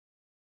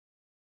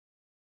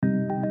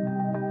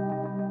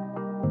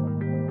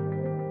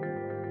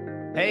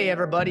Hey,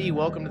 everybody.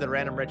 Welcome to the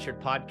Random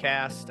Redshirt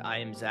podcast. I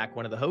am Zach,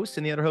 one of the hosts,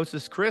 and the other host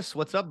is Chris.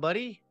 What's up,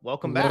 buddy?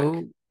 Welcome back.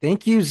 Hello.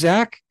 Thank you,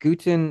 Zach.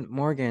 Guten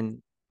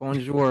Morgen.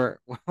 Bonjour.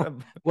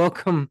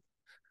 Welcome.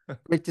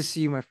 Great to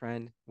see you, my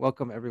friend.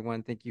 Welcome,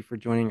 everyone. Thank you for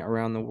joining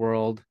Around the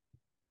World.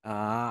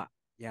 Uh,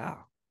 yeah.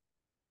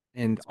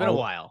 And It's been a all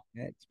while.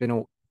 it's been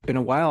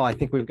a while. I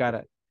think we've got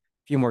a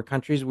few more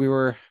countries. We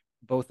were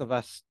both of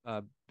us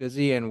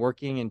busy and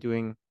working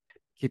and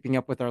keeping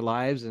up with our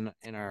lives and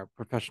our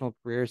professional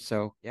careers.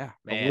 So yeah,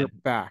 but we're Man,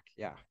 back.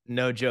 Yeah.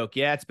 no joke.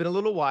 Yeah, it's been a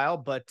little while,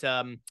 but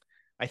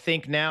I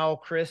think now,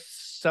 Chris,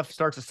 stuff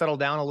starts to settle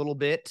down a little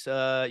bit,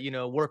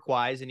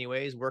 work-wise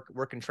anyways,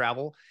 work and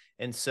travel.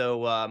 And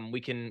so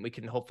we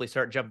can hopefully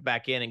start jumping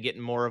back in and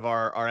getting more of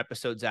our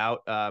episodes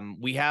out.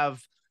 We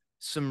have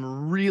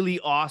some really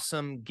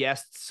awesome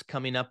guests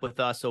coming up with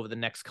us over the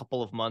next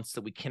couple of months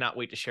that we cannot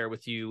wait to share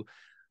with you,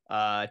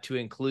 to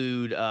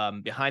include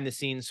behind the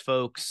scenes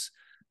folks,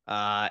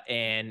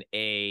 and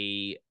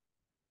to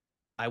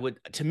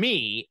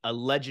me, a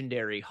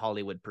legendary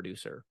Hollywood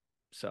producer.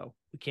 So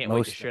we can't wait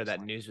to Most share that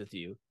excellent. news with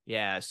you.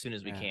 Yeah, as soon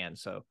as we Yeah. can.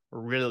 So we're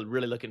really,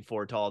 really looking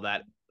forward to all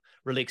that.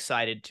 Really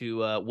excited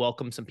to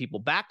welcome some people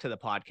back to the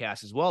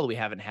podcast as well that we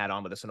haven't had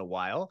on with us in a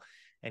while,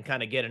 and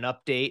kind of get an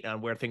update on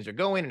where things are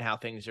going and how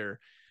things are,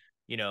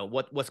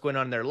 what's going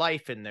on in their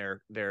life and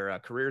their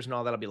careers and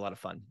all. That'll be a lot of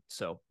fun.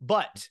 So,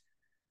 but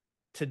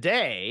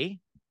today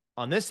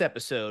on this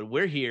episode,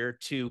 we're here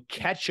to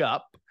catch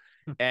up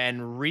and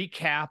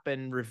recap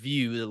and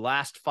review the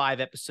last 5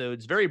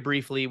 episodes very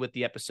briefly with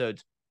the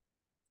episodes,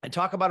 and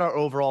talk about our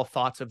overall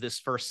thoughts of this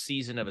first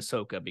season of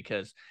Ahsoka.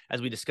 Because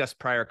as we discussed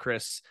prior,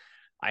 Chris,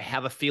 I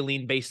have a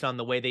feeling based on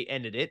the way they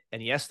ended it,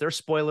 and yes, there's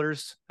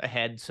spoilers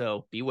ahead,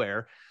 so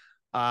beware,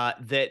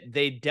 that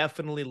they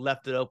definitely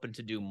left it open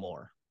to do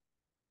more.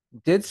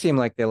 Did seem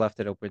like they left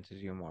it open to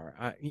do more.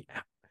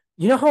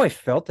 You know how I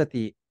felt at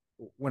the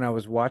when I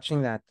was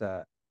watching that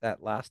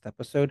last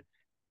episode?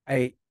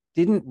 I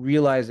didn't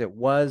realize it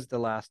was the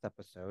last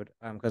episode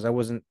because I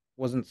wasn't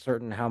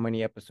certain how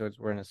many episodes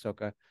were in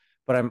Ahsoka,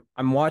 but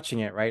I'm watching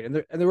it, right,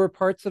 and there were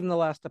parts in the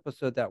last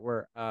episode that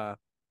were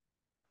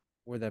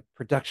where the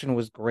production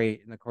was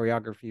great and the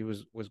choreography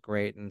was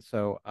great, and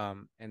so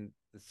and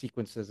the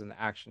sequences and the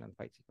action and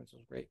fight sequence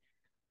was great.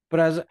 But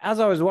as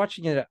I was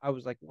watching it, I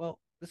was like, well,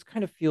 this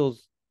kind of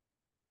feels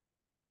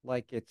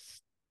like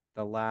it's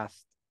the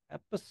last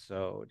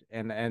episode.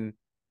 And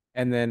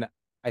then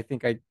I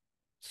think I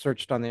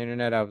searched on the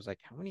internet. I was like,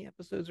 how many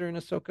episodes are in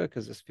Ahsoka?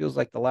 Because this feels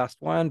like the last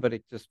one, but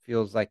it just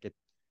feels like it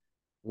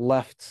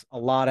left a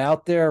lot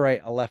out there,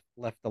 right? I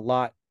left a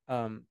lot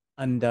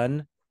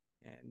undone.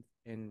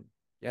 And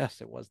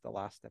yes, it was the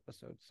last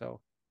episode. So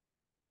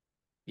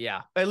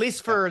Yeah, at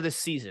least yeah. for this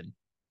season,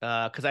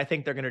 because I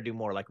think they're going to do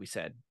more, like we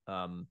said.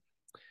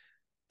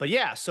 But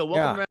yeah, so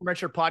welcome Yeah. to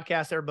Retro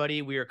Podcast,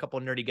 everybody. We are a couple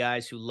of nerdy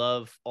guys who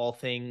love all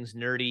things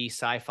nerdy,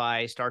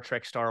 sci-fi, Star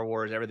Trek, Star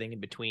Wars, everything in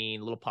between,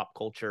 a little pop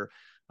culture.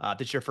 If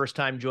this is your first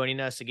time joining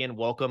us, again,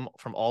 welcome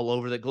from all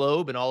over the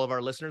globe and all of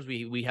our listeners.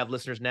 We have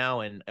listeners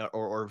now and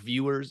or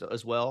viewers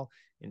as well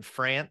in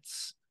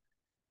France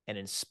and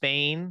in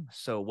Spain.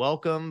 So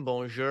welcome,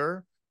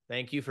 bonjour.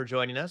 Thank you for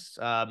joining us.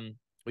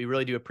 We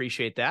really do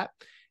appreciate that.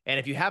 And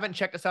if you haven't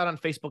checked us out on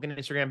Facebook and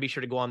Instagram, be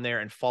sure to go on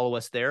there and follow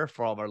us there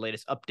for all of our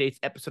latest updates,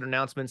 episode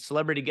announcements,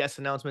 celebrity guest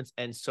announcements,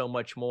 and so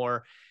much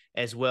more,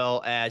 as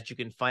well as you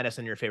can find us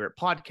on your favorite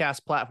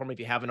podcast platform if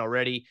you haven't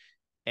already.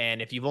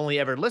 And if you've only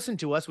ever listened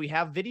to us, we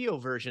have video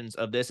versions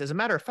of this. As a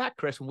matter of fact,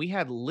 Chris, when we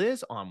had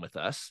Liz on with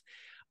us,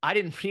 I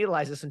didn't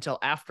realize this until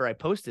after I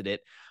posted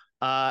it,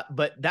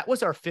 but that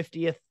was our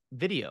 50th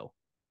video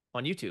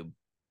on YouTube.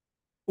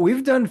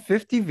 We've done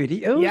 50 Yeah,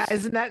 videos.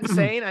 isn't that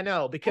insane? I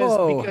know, because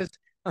Whoa. because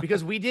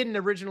because we didn't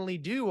originally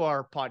do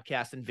our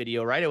podcast and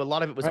video, right? A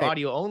lot of it was Right.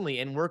 audio only,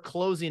 and we're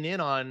closing in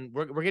on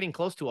we're getting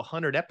close to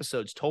 100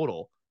 episodes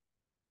total.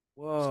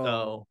 Whoa.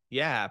 So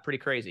yeah, pretty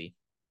crazy.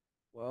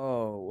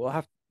 Whoa. We'll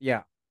have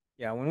yeah.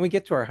 Yeah, when we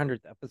get to our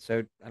 100th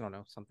episode, I don't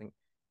know,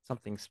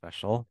 something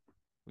special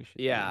we should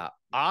do. Yeah,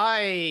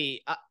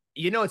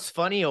 it's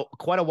funny.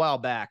 Quite a while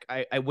back,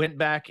 I went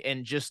back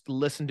and just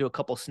listened to a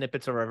couple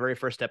snippets of our very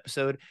first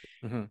episode,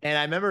 Hmm. and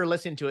I remember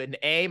listening to it. And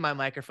A, my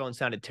microphone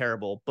sounded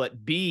terrible,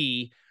 but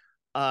B,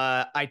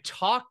 I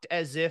talked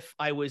as if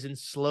I was in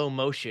slow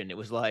motion. It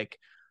was like,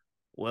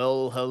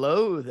 well,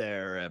 hello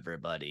there,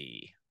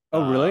 everybody.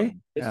 Oh, really?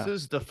 This Yeah.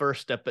 is the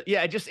first step, but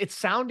yeah, it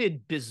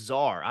sounded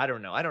bizarre. I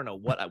don't know. I don't know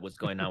what was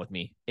going on with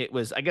me. It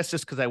was, I guess,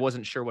 just because I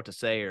wasn't sure what to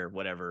say or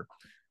whatever.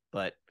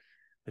 But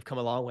we've come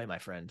a long way, my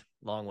friend.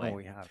 Long Oh, way.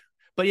 we have.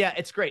 But yeah,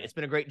 it's great. It's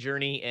been a great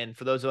journey. And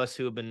for those of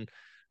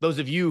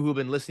you who have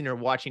been listening or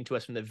watching to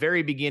us from the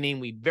very beginning,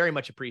 we very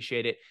much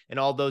appreciate it. And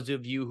all those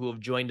of you who have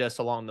joined us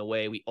along the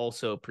way, we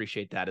also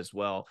appreciate that as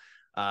well.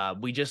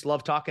 We just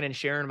love talking and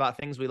sharing about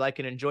things we like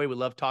and enjoy. We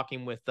love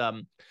talking with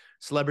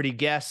celebrity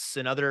guests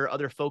and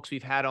other folks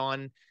we've had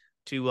on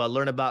to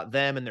learn about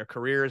them and their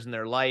careers and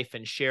their life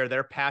and share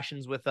their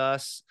passions with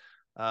us.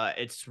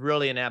 It's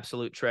really an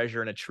absolute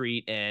treasure and a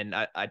treat. And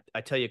I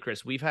tell you,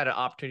 Chris, we've had an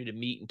opportunity to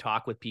meet and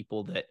talk with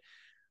people that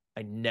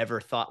I never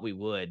thought we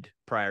would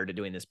prior to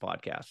doing this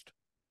podcast.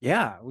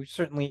 Yeah, we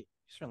certainly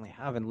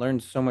have and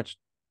learned so much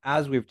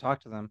as we've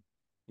talked to them.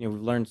 We've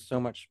learned so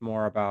much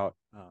more about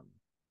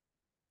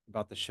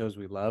the shows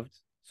we loved,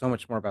 so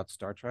much more about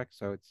Star Trek.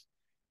 So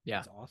Yeah.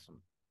 it's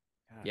awesome.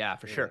 Yeah, Yeah,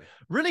 for sure. really.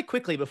 Really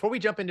quickly, before we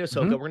jump into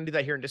Ahsoka, Hmm. we're going to do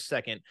that here in just a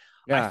second.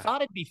 I Yeah.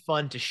 thought it'd be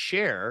fun to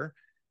share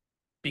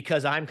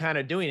because I'm kind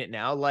of doing it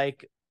now.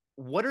 Like,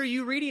 what are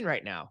you reading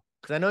right now?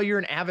 Because I know you're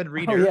an avid Oh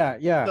reader. yeah,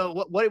 yeah. So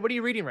what are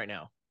you reading right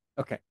now?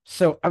 Okay.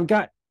 So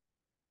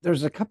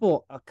there's a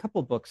couple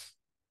books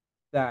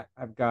that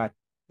I've got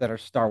that are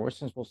Star Wars,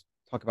 since we'll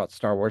talk about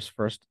Star Wars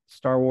first.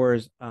 Star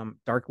Wars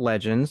Dark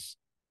Legends.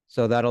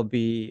 So that'll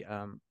be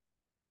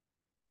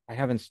I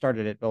haven't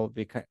started it, but it'll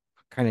be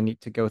kind of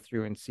neat to go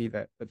through and see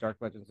that the Dark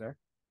Legends there. Are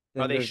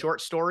Then they there's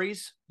short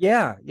stories?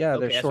 yeah, they're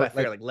Okay, that's what I short,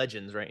 figured, like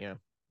legends, right? Yeah.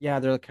 yeah,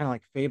 they're kind of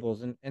like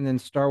fables, and then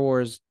Star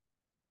Wars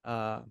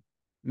uh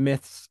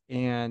myths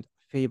and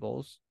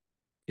fables.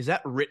 Is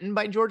that written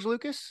by George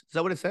Lucas? Is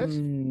that what it says?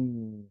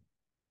 Mm,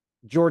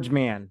 George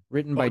Mann,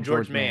 written Oh, by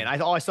George George Mann.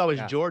 Mann. All I saw was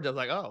Yeah. George. I was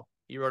like, oh,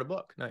 he wrote a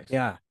book. Nice.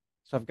 Yeah.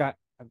 So I've got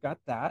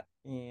that,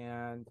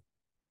 and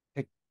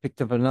picked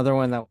up another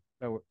one that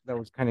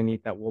was kind of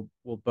neat that we'll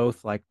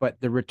both like. But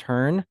The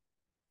Return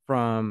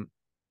from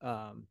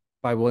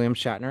by William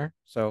Shatner.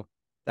 So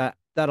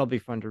that'll be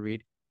fun to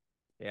read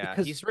Yeah,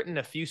 because he's written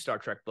a few Star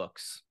Trek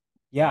books.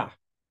 yeah,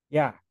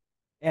 yeah.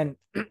 And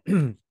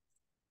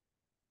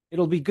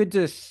it'll be good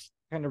to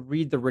kind of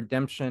read the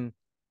redemption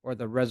or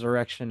the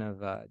resurrection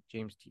of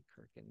James T.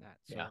 Kirk in that.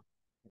 So Yeah.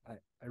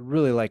 I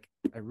really like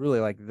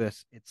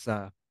this. It's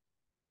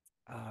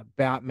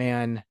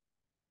Batman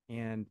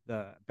and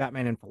the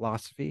Batman and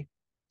philosophy.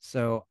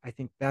 So I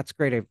think that's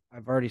great.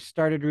 I've already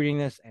started reading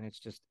this, and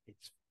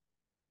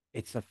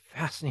it's a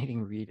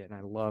fascinating read, and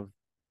I love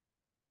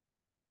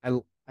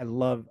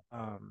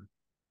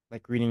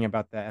like reading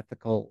about the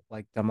ethical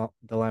like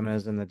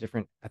dilemmas and the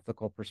different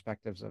ethical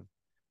perspectives of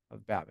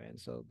Batman.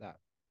 So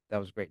that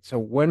was great. So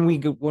when we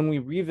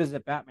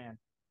revisit Batman,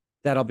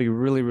 that'll be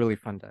really really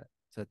fun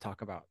to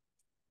talk about.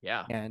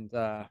 Yeah.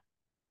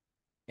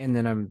 And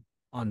then I'm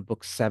on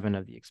book 7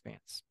 of The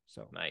Expanse.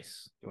 So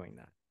Nice. doing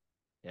that.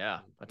 Yeah,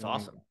 that's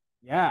awesome.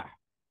 Yeah.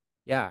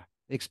 Yeah.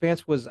 The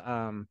Expanse was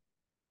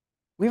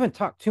we haven't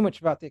talked too much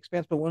about The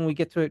Expanse, but when we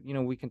get to it,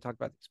 we can talk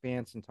about The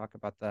Expanse and talk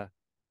about the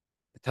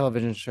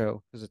television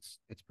show because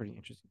it's pretty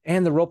interesting.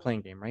 And the role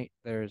playing game, right?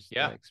 There's the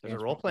Yeah, there's a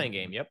Expanse role playing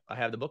game. Yep, I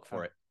have the book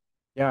for it.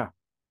 Yeah.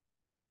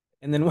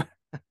 And then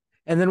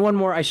and then one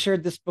more. I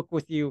shared this book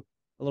with you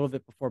a little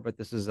bit before, but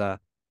this is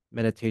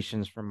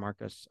Meditations from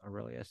Marcus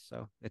Aurelius.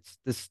 So it's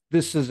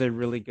this is a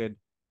really good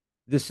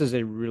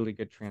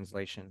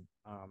translation.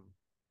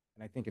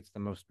 And I think it's the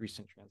most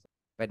recent translation.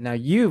 But now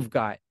you've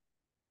got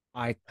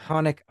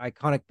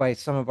iconic by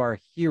some of our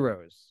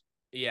heroes.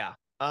 Yeah.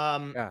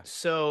 Yeah.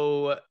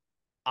 So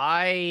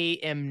I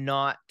am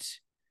not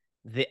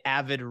the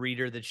avid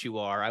reader that you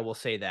are. I will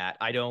say that.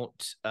 I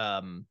don't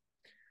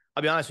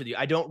I'll be honest with you,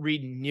 I don't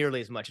read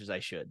nearly as much as I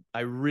should.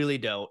 I really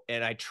don't.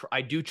 And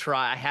I do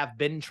try. I have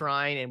been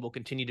trying and will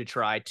continue to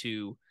try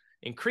to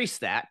increase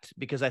that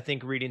because I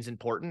think reading's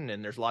important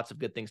and there's lots of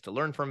good things to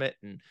learn from it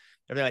and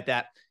everything like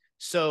that.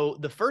 So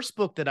the first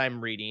book that I'm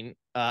reading,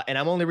 and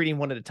I'm only reading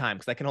one at a time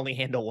because I can only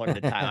handle one at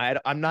a time.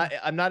 I'm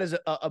not as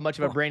much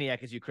of a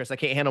brainiac as you, Chris. I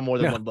can't handle more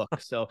than No. one book.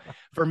 So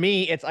for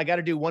me, I got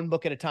to do one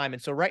book at a time.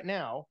 And so right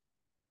now,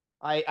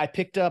 I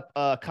picked up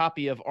a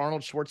copy of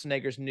Arnold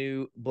Schwarzenegger's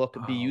new book,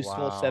 Be Oh,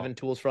 Useful: wow. 7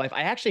 Tools for Life.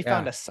 I actually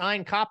found Yeah. a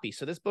signed copy.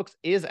 So this book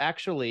is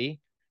actually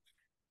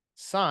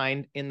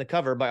signed in the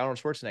cover by Arnold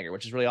Schwarzenegger,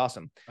 which is really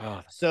awesome.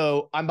 Oh,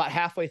 So I'm about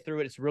halfway through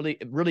it. It's really,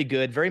 really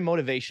good, very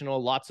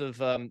motivational, lots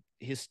of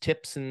his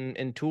tips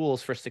and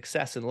tools for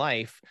success in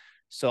life.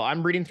 So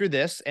I'm reading through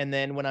this. And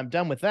then when I'm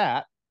done with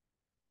that,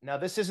 now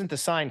this isn't the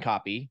signed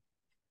copy,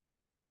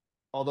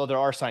 although there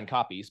are signed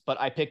copies, but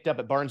I picked up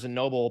at Barnes and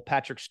Noble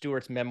Patrick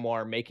Stewart's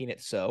memoir, Making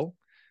It So.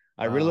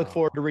 I really look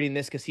forward to reading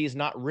this because he's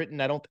not written,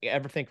 I don't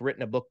ever think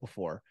written a book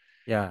before,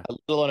 yeah. a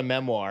little on a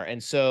memoir.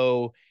 And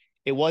so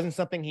it wasn't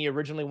something he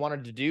originally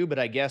wanted to do, but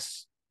I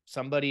guess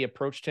somebody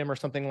approached him or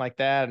something like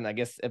that. And I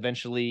guess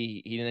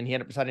eventually he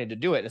ended up deciding to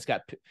do it. It's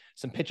got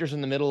some pictures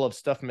in the middle of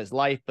stuff from his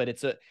life, but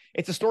it's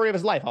a story of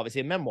his life,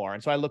 obviously a memoir.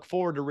 And so I look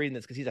forward to reading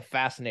this because he's a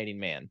fascinating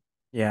man.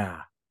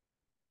 Yeah.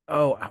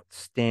 Oh,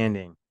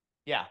 outstanding.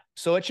 Yeah.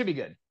 So it should be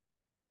good.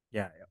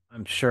 Yeah.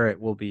 I'm sure it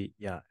will be.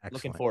 Yeah. Excellent.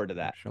 Looking forward to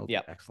that. I'm sure it'll be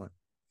Yep. excellent.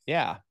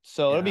 Yeah.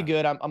 So it'll be Yeah.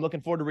 good. I'm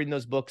looking forward to reading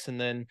those books. And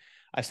then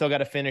I still got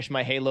to finish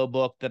my Halo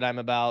book that I'm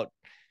about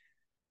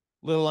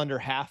a little under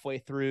halfway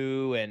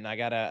through. And I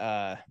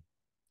gotta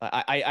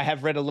I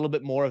have read a little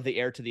bit more of The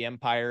Heir to the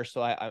Empire,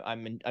 so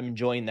I'm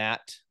enjoying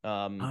that.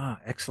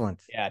 Excellent.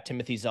 Yeah,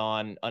 Timothy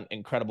Zahn, an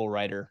incredible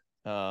writer.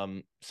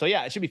 So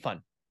yeah, it should be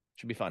fun.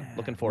 Should be fun. Yeah,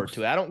 Looking forward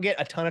to it. I don't get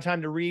a ton of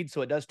time to read,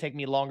 so it does take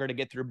me longer to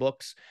get through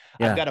books.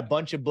 Yeah. I've got a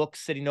bunch of books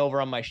sitting over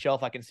on my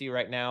shelf. I can see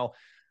right now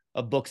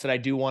of books that I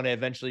do want to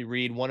eventually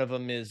read. One of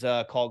them is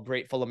called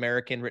Grateful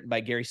American, written by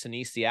Gary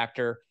Sinise, the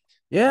actor.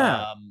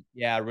 Yeah.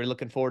 Yeah, really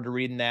looking forward to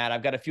reading that.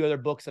 I've got a few other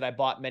books that I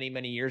bought many,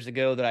 many years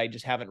ago that I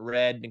just haven't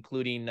read,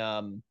 including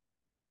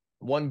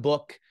one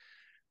book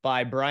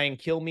by Brian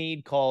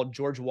Kilmeade called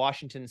George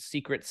Washington's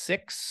Secret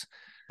Six,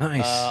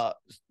 Nice. uh,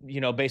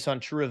 based on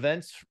true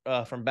events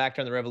from back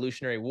during the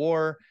Revolutionary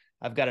War.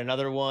 I've got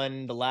another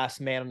one, The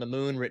Last Man on the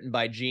Moon, written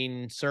by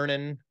Gene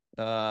Cernan,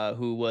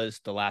 who was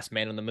the last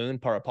man on the moon,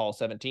 part of Apollo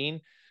 17.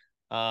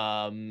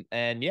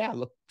 And yeah,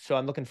 so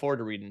I'm looking forward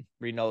to reading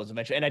all those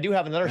eventually. And I do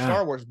have another Yeah.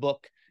 Star Wars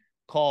book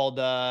called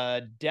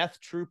Death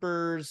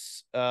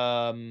Troopers,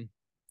 and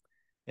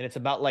it's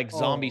about like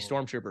zombie Oh.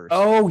 stormtroopers.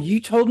 Oh,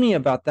 you told me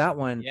about that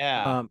one.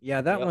 Yeah.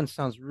 Yeah, that Yep. one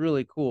sounds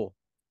really cool.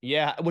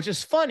 Yeah, which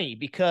is funny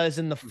because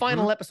in the Mm-hmm.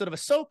 final episode of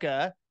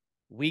Ahsoka,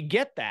 we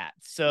get that.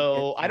 We get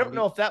So I don't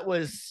know zombie. if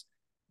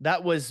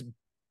that was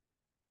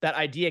that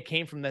idea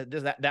came from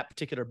that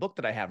particular book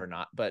that I have or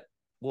not, but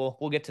we'll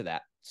get to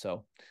that.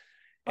 So,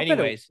 I'll bet it.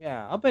 anyways,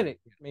 Yeah, I'll bet it.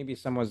 Maybe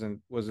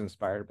someone was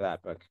inspired by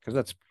that book because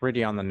that's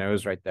pretty on the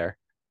nose right there.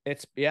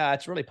 it's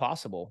really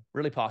possible,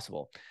 really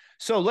possible.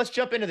 So let's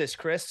jump into this,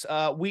 Chris.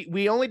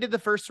 We only did the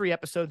first 3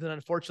 episodes, and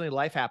unfortunately,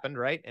 life happened,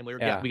 right? And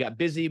Yeah. we got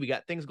busy, we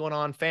got things going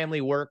on,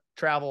 family, work,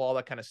 travel, all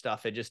that kind of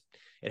stuff. It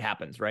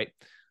happens, right?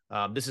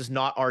 This is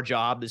not our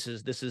job. This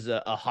is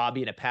a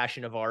hobby and a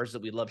passion of ours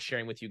that we love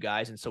sharing with you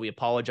guys. And so we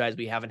apologize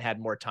we haven't had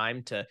more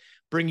time to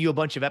bring you a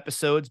bunch of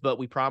episodes, but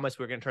we promise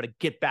we're going to try to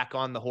get back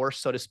on the horse,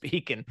 so to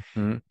speak, and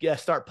Mhm.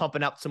 start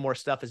pumping out some more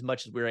stuff as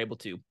much as we're able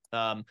to.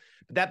 But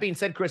that being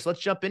said, Chris, let's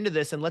jump into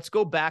this and let's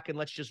go back and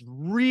let's just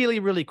really,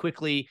 really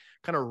quickly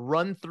kind of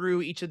run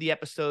through each of the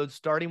episodes,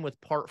 starting with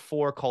part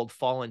 4 called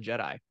Fallen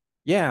Jedi.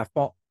 Yeah,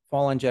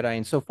 Fallen Jedi.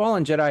 And so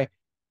Fallen Jedi,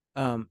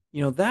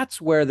 that's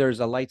where there's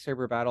a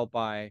lightsaber battle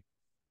by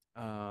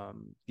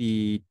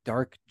the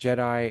Dark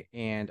Jedi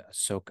and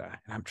Ahsoka.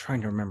 And I'm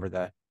trying to remember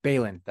the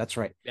Balin. That's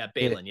right. Yeah,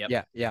 Balin. Yep.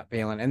 Yeah, yeah,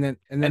 Balin. And then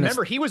And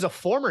remember, he was a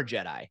former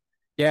Jedi.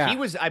 He yeah.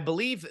 was, I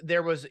believe,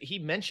 he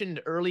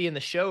mentioned early in the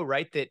show,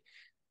 right, that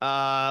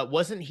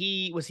wasn't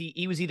he was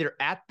either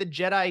at the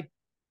Jedi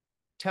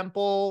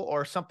temple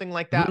or something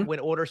like that Mhm. when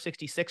Order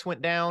 66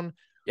 went down,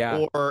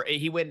 Yeah. or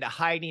he went into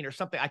hiding or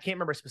something. I can't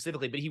remember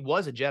specifically, but he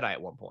was a Jedi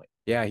at one point.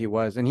 Yeah, he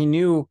was. And he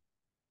knew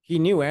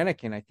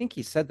Anakin. I think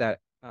he said that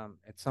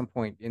at some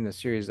point in the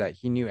series that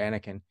he knew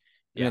Anakin and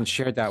Yeah. then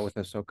shared that with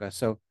Ahsoka.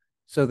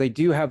 So they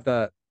do have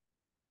the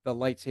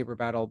lightsaber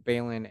battle,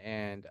 Balin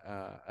and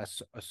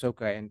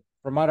Ahsoka. And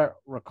from what I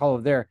recall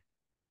of there,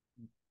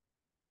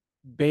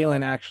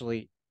 Balin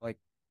actually like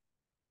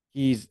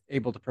he's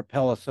able to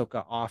propel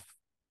Ahsoka off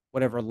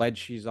whatever ledge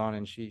she's on,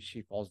 and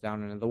she falls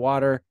down into the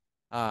water.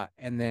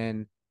 And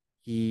then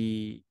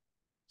he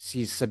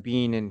sees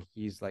Sabine, and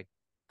he's like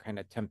kind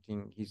of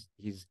tempting.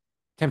 He's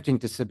tempting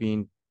to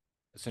Sabine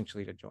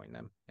essentially to join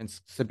them, and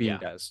Sabine Yeah.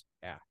 does.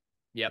 Yeah,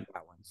 Yep.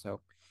 that one.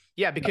 So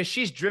Yeah, because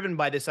she's driven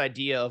by this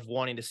idea of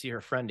wanting to see her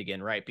friend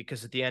again, right?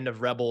 Because at the end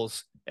of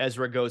Rebels,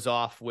 Ezra goes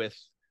off with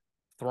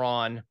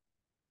Thrawn,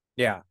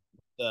 yeah,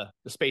 the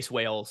space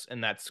whales,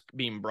 and that's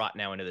being brought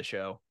now into the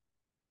show.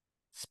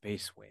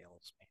 space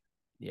whales, man.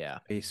 Yeah.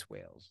 Space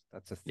whales.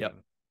 That's a Yep.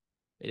 thing.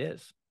 It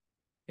is.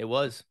 It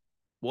was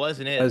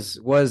and is.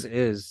 Was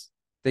is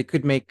they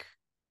could make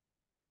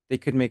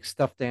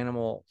stuffed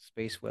animal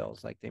space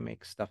whales like they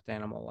make stuffed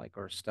animal like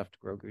or stuffed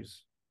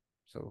Grogu's.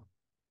 So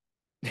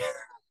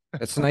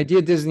that's an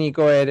idea, Disney.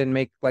 Go ahead and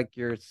make like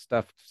your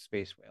stuffed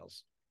space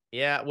whales.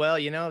 Yeah, well,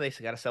 they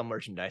got to sell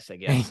merchandise, I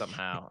guess,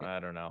 somehow.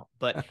 I don't know,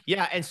 but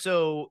yeah, and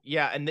so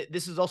yeah, and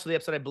this is also the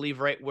episode I believe,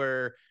 right,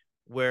 where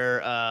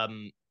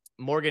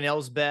Morgan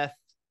Elsbeth,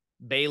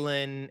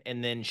 Balin,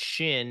 and then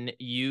Shin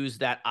use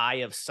that Eye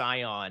of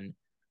Sion,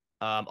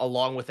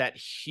 along with that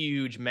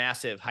huge,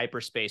 massive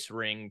hyperspace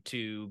ring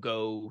to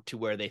go to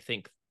where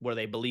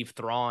they believe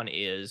Thrawn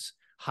is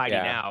hiding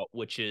Yeah. out,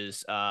 which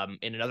is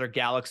in another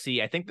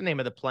galaxy. I think the name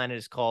of the planet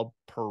is called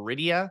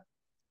Peridia.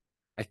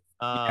 I,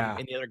 yeah.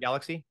 In the other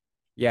galaxy.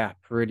 Yeah.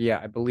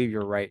 Peridia. I believe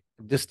you're right.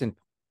 Distant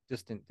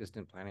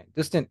planet.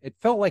 Distant. It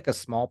felt like a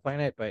small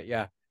planet, but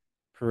yeah,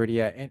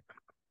 Peridia.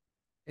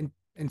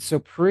 And so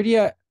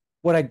Peridia,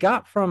 what I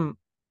got from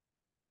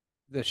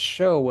the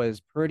show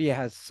was Peridia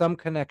has some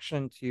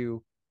connection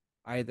to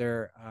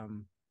either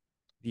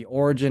the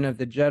origin of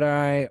the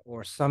Jedi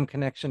or some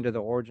connection to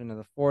the origin of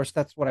the Force.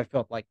 That's what I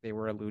felt like they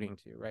were alluding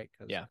to, right?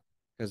 Yeah.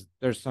 Because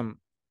there's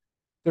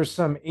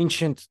some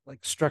ancient like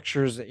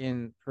structures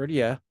in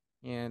Peridia,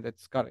 and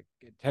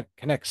it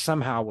connects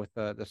somehow with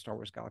the Star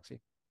Wars galaxy.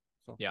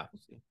 So Yeah.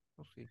 we'll see.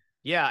 We'll see.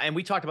 Yeah, and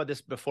we talked about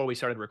this before we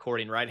started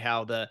recording, right?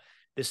 How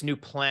this new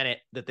planet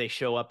that they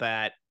show up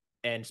at,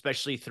 and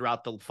especially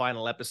throughout the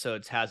final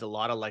episodes, has a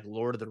lot of like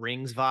Lord of the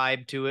Rings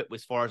vibe to it,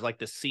 as far as like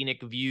the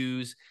scenic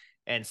views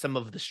and some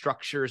of the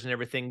structures and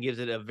everything gives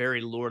it a very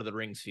Lord of the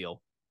Rings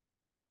feel.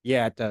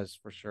 Yeah, it does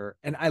for sure.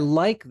 And I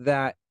like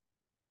that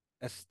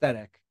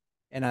aesthetic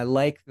and I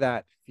like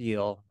that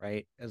feel,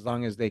 right? As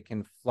long as they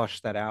can flush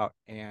that out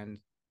and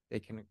they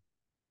can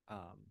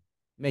um,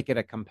 make it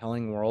a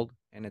compelling world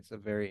and it's a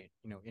very,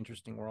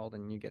 interesting world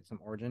and you get some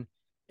origin.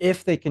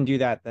 If they can do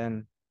that,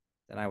 then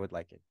I would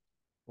like it.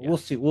 we'll Yeah.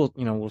 see.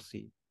 We'll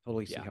see.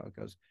 Totally see Yeah. how it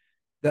goes.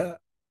 The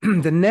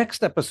the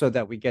next episode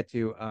that we get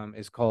to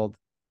is called.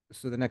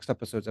 So the next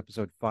episode is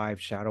episode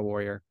 5, Shadow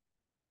Warrior,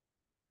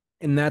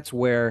 and that's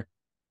where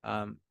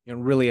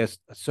really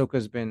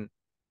Ahsoka's been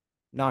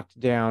knocked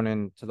down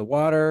into the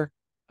water,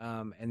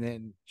 and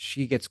then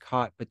she gets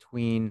caught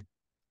between.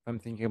 If I'm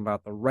thinking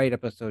about the right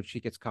episode, she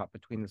gets caught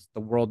between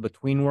the world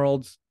between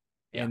worlds,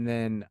 Yeah. and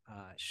then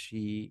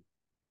she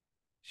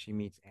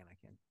meets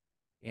Anakin,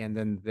 and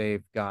then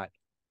they've got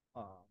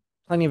uh,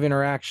 plenty of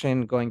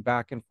interaction going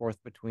back and forth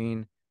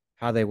between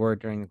how they were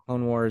during the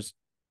Clone Wars,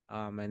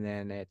 and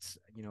then it's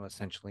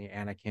essentially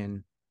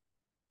Anakin.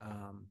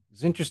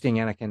 It's interesting,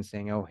 Anakin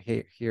saying, "Oh,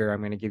 hey, here I'm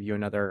going to give you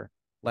another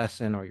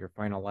lesson or your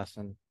final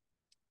lesson,"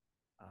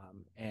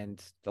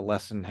 and the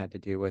lesson had to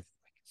do with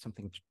like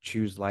something to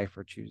choose life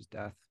or choose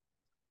death.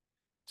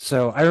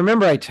 So I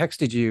remember I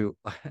texted you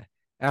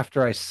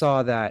after I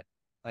saw that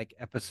like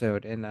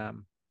episode, and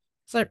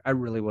so I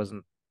really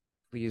wasn't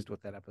pleased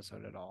with that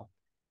episode at all.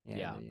 And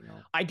Yeah.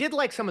 I did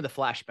like some of the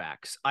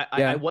flashbacks. I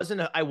yeah,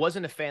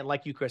 wasn't a fan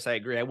like you, Chris. I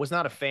agree. I was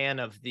not a fan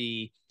of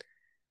the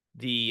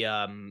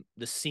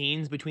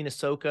scenes between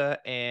Ahsoka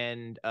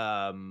and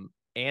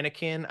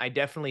Anakin. I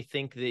definitely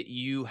think that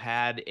you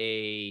had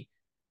a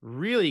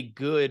really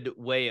good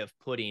way of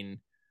putting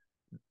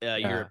your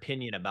yeah,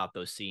 opinion about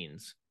those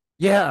scenes.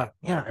 yeah.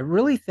 I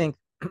really think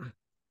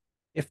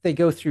if they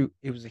go through,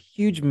 it was a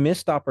huge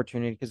missed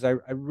opportunity because I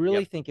really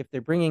Yep. think if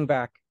they're bringing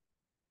back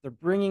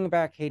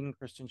Hayden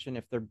Christensen,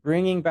 if they're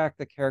bringing back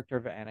the character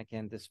of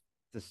Anakin, this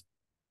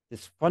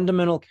this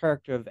fundamental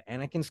character of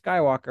Anakin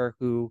Skywalker,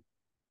 who,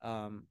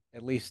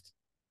 at least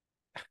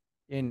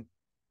in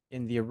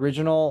the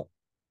original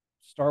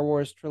Star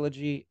Wars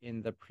trilogy,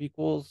 in the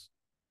prequels,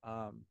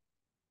 um,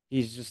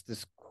 he's just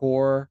this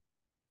core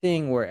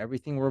thing where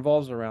everything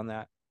revolves around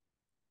that.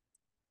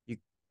 You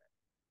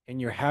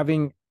and you're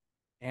having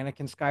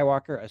Anakin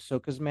Skywalker,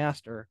 Ahsoka's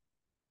master.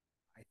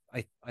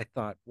 I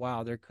thought,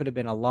 wow, there could have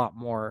been a lot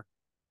more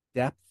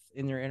depth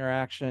in their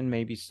interaction,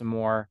 maybe some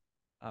more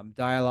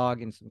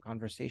dialogue and some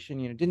conversation.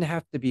 It didn't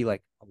have to be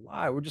like a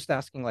lot. We're just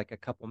asking like a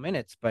couple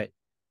minutes, but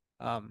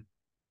um,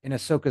 in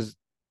Ahsoka's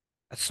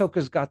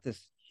got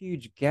this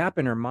huge gap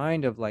in her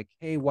mind of like,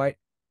 hey, why?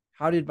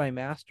 How did my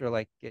master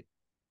like get?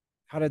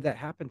 How did that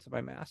happen to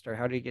my master?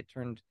 How did he get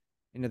turned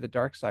into the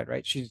dark side?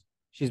 Right? She's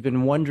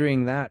been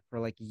wondering that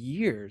for like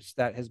years.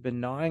 That has been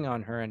gnawing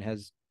on her and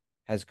has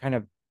kind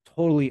of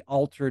totally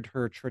altered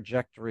her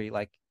trajectory,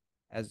 like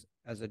as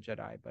a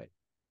Jedi. But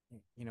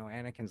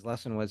Anakin's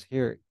lesson was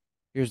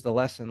here's the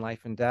lesson,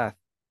 life and death.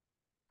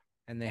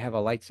 And they have a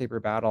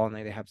lightsaber battle, and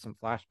they have some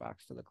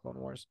flashbacks to the Clone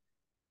Wars.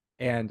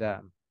 And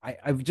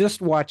I've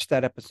just watched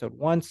that episode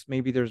once.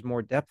 Maybe there's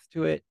more depth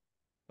to it,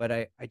 but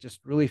I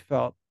just really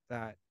felt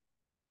that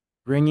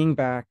bringing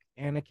back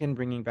Anakin,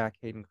 bringing back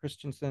Hayden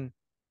Christensen,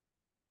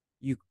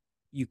 you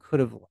you could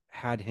have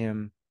had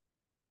him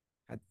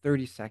had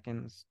 30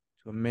 seconds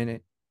to a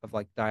minute of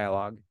like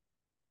dialogue,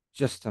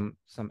 just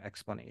some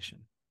explanation,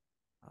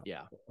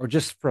 Yeah. or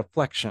just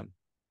reflection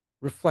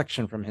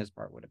from his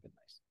part would have been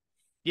nice.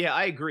 Yeah,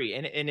 I agree.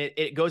 And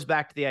it goes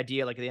back to the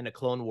idea like at the end of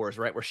Clone Wars,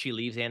 right? Where she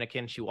leaves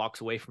Anakin, she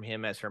walks away from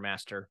him as her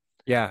master.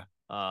 Yeah,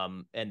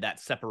 And that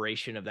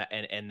separation of that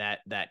and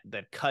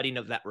that cutting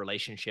of that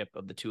relationship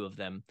of the two of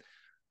them,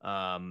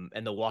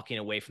 and the walking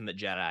away from the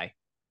Jedi,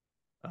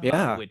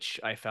 yeah, which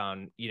I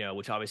found,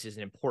 which obviously is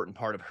an important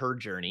part of her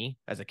journey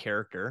as a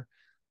character.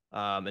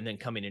 And then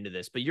coming into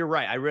this, but you're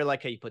right. I really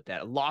like how you put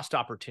that, a lost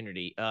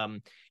opportunity.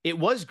 It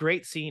was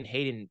great seeing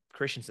Hayden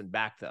Christensen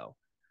back though.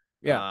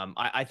 yeah.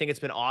 I think it's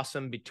been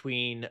awesome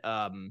between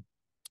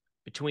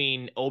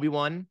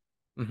Obi-Wan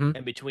Mm-hmm.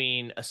 and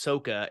between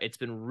Ahsoka. It's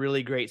been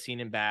really great seeing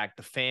him back.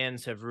 The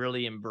fans have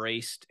really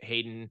embraced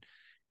Hayden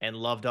and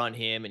loved on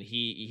him, and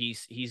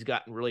he's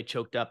gotten really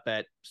choked up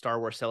at Star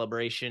Wars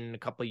Celebration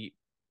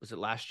was it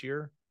last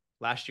year?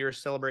 Last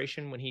year's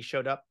celebration when he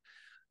showed up.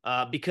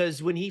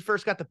 Because when he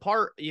first got the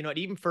part,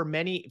 even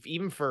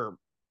for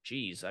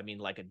geez, I mean,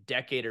 like a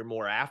decade or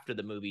more after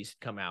the movies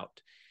come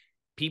out,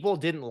 people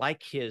didn't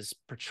like his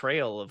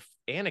portrayal of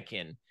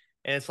Anakin.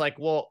 And it's like,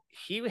 well,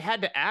 he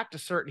had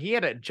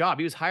a job.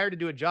 He was hired to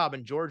do a job,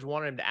 and George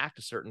wanted him to act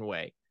a certain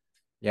way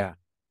Yeah,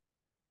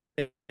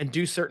 and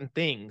do certain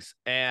things.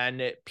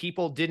 And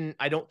people didn't,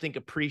 I don't think,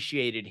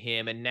 appreciated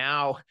him. And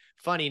now,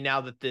 funny,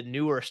 now that the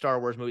newer Star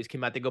Wars movies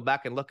came out, they go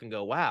back and look and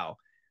go, wow,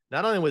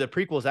 not only were the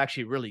prequels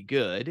actually really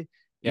good, even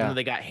though yeah,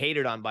 they got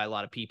hated on by a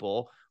lot of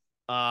people,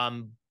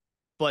 um,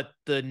 but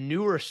the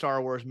newer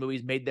Star Wars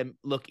movies made them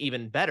look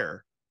even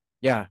better.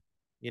 yeah,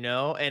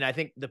 And I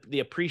think the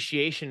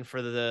appreciation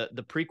for the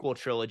prequel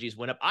trilogies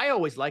went up. I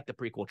always liked the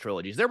prequel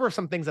trilogies. There were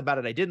some things about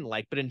it I didn't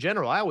like, but in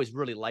general, I always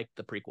really liked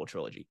the prequel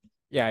trilogy,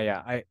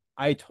 yeah.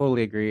 I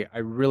totally agree.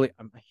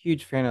 I'm a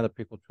huge fan of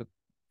the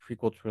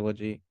prequel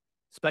trilogy.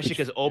 especially Which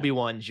because yeah,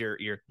 Obi-Wan's your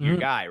mhm.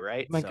 guy, He's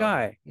right? my So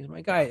guy. He's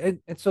my guy. yeah,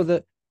 And so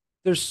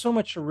there's so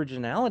much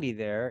originality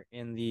there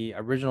in the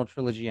original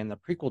trilogy and the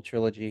prequel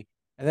trilogy.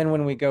 And then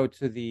when we go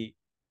to the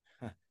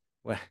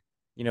well,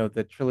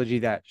 the trilogy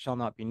that shall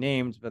not be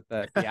named, but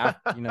the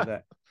after,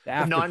 the The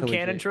after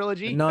non-canon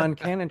trilogy, the trilogy.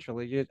 non-canon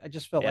trilogy. I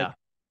just felt like, Yeah.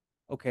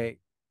 okay,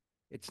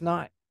 it's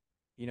not,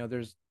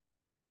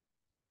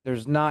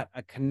 there's not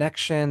a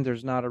connection,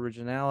 there's not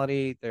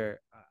originality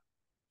there,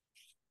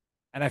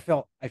 and I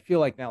feel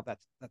like now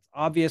that's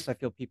obvious. I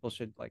feel people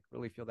should like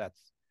really feel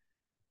that's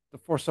the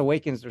Force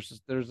Awakens.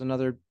 There's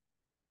another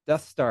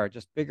Death Star,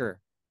 just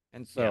bigger,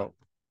 and Yeah. so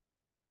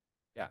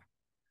yeah,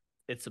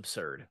 It's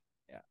absurd.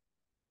 yeah,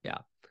 Yeah.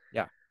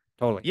 yeah,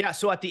 totally. Yeah.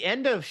 So at the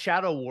end of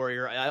Shadow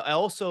Warrior, I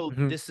also,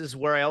 Hmm. this is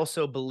where I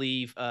also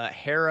believe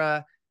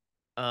Hera,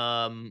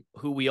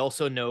 who we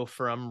also know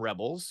from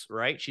Rebels,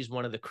 right? She's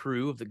one of the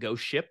crew of the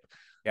ghost ship.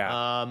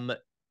 Yeah, Um,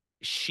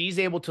 she's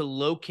able to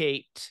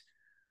locate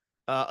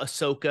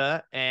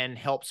Ahsoka and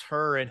helps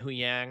her and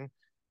Huyang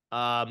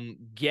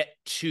get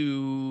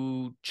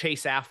to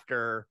chase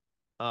after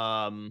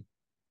um,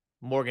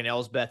 Morgan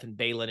Elsbeth and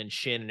Balin and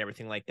Shin and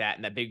everything like that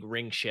in that big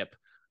ring ship.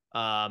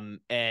 And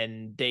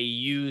they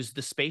use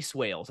the space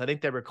whales. I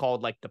think they were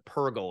called like the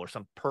Purgle or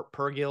some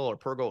Purgil or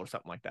Purgle or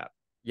something like that.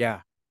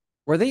 yeah.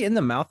 Were they in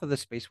the mouth of the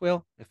space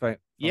whale? If I'm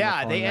Yeah,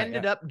 recalling they that,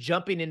 ended yeah. up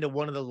jumping into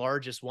one of the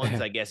largest ones,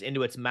 I guess,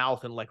 into its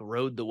mouth and like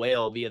rode the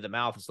whale via the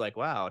mouth. It's like,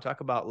 wow, talk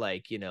about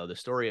like, the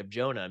story of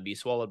Jonah and be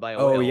swallowed by a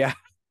Oh whale. yeah,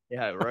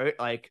 Yeah, right.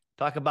 Like,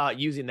 talk about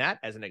using that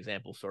as an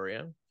example story.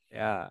 Yeah.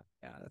 yeah,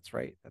 yeah. That's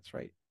right. That's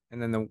right.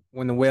 And then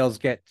when the whales uh,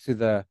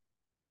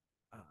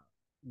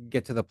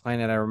 get to the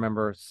planet, I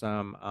remember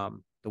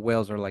the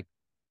whales are like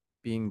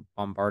being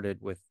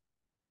bombarded with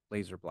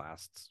laser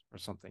blasts or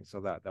something.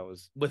 So that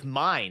was With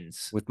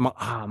mines. with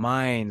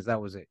mines. That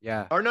was it.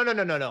 Yeah. Or no, no,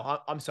 no, no, no.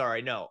 I'm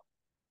sorry. No.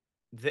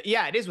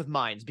 Yeah, it is with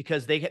mines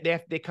because they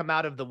come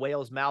out of the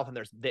whale's mouth and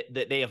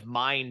they have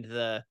mined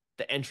the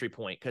entry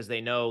point because they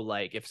know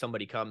like if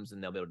somebody comes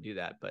and they'll be able to do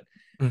that. But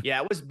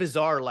yeah, it was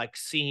bizarre like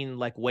seeing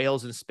like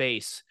whales in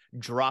space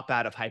drop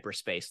out of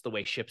hyperspace the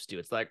way ships do.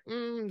 It's like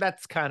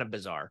that's kind of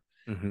bizarre.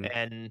 Mm-hmm.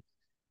 And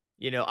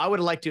I would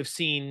have liked to have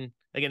seen,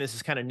 again, this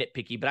is kind of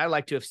nitpicky, but I'd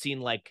like to have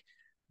seen like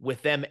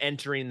with them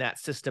entering that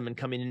system and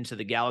coming into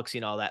the galaxy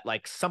and all that,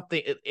 like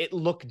something it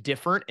looked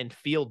different and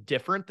feel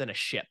different than a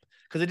ship.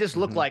 Because it just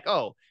looked Mm-hmm. like,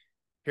 oh,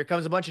 here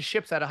comes a bunch of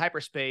ships out of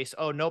hyperspace.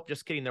 Oh, nope,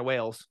 just kidding, they're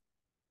whales.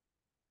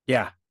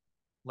 Yeah.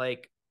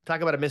 Like,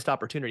 talk about a missed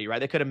opportunity, right?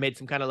 They could have made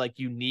some kind of like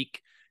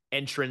unique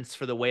entrance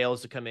for the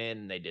whales to come in,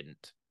 and they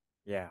didn't.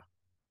 Yeah.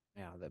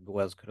 Yeah. The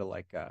whales could have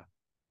like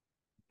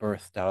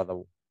birthed out of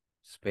the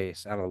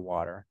space, out of the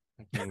water.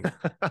 I can't even.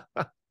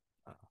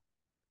 Uh,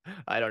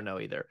 I don't know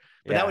either.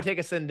 But that would yeah. take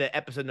us into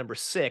episode number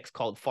 6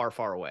 called Far,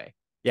 Far Away.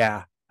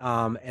 Yeah.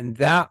 And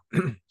that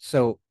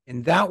so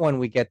in that one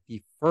we get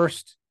the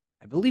first.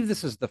 I believe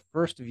this is the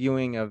first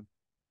viewing of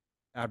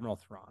Admiral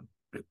Thrawn.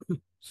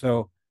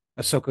 So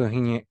Ahsoka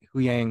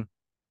Huyang,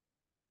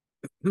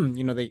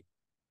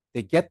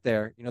 they get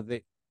there.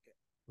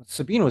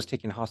 Sabine was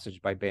taken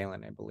hostage by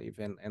Balin, I believe,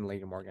 and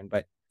Lady Morgan.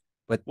 But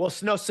Well,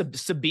 no,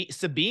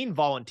 Sabine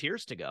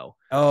volunteers to go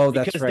oh,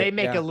 that's because they right.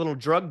 make a Yeah. little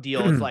drug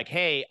deal. It's like,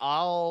 hey,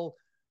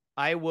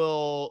 I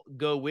will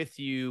go with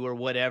you or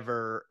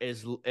whatever,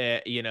 as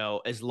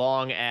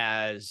long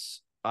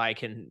as I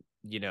can,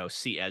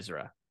 see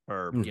Ezra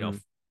or Hmm.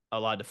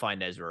 allowed to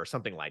find Ezra or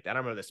something like that. I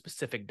don't remember the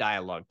specific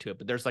dialogue to it,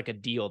 but there's like a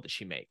deal that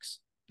she makes.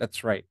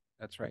 That's right.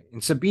 That's right.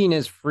 And Sabine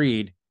is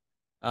freed,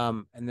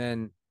 and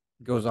then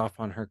goes off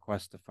on her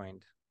quest to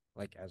find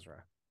like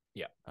Ezra,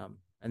 Yeah.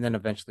 and then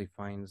eventually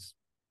finds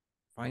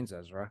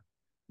Ezra.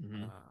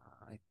 Mm-hmm.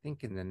 I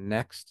think in the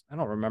next, I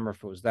don't remember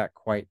if it was that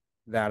quite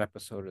that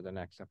episode or the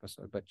next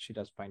episode, but she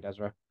does find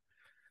Ezra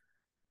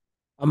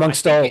I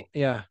amongst think it.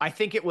 all, yeah, I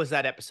think it was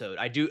that episode.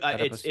 I do. that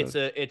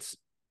episode. It's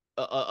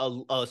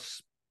a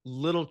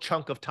little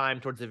chunk of time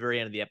towards the very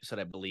end of the episode.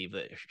 I believe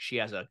that she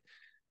has a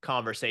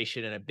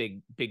conversation and a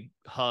big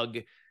hug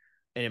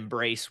and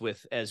embrace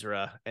with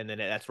Ezra, and then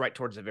that's right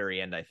towards the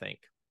very end. I think.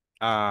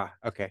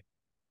 Okay,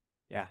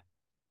 yeah,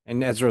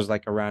 and Ezra's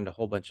like around a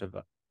whole bunch of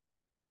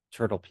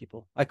turtle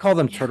people. I call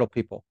them Yeah. turtle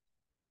people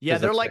Yeah,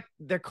 because they're that's like right.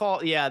 they're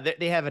called. Yeah,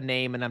 they have a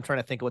name, and I'm trying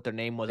to think of what their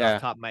name was off the Yeah,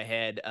 top of my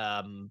head.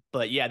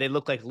 But yeah, they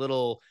look like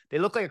little. They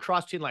look like a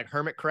cross between like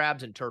hermit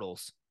crabs and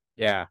turtles.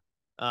 yeah,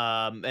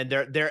 And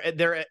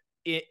they're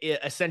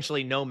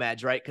essentially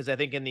nomads, right? Because I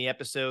think in the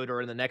episode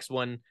or in the next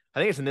one, I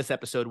think it's in this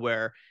episode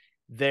where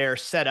they're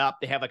set up.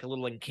 They have like a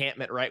little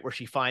encampment, right, where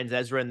she finds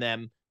Ezra and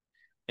them,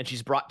 and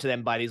she's brought to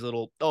them by these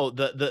little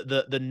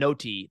the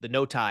Noti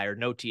or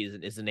Noti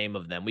is the name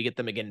of them. We get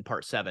them again in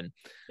part 7.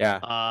 yeah,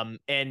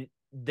 And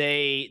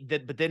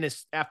but then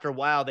it's after a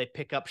while they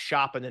pick up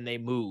shop and then they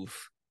move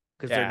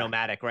because they're yeah,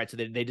 nomadic, right? So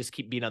they just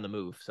keep being on the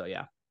move. So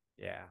yeah.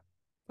 yeah.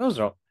 Those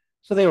are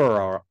so they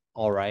were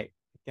all right.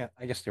 Yeah,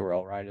 I guess they were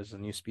all right as a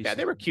new Yeah, species.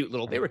 they were cute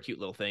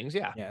little things.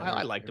 Yeah. Yeah,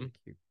 I liked they were them.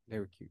 cute. They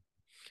were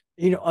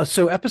cute.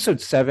 So episode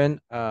 7,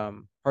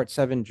 part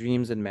 7,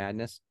 Dreams and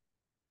Madness.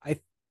 I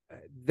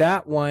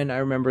That one I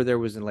remember there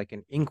was like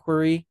an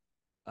inquiry,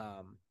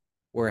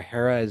 where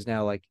Hera is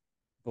now like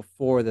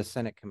before the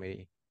Senate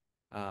committee.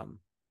 Um,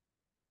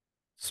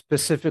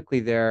 specifically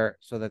there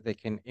so that they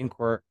can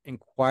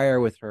inquire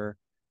with her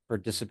for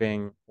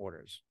disobeying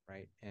orders,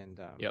 right?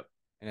 Yep.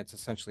 And it's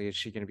essentially, is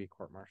she going to be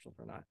court-martialed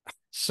or not?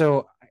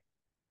 So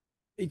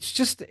it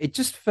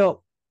just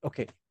felt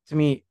okay to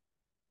me,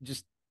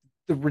 just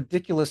the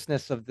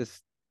ridiculousness of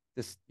this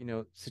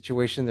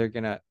situation. They're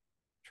gonna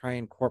try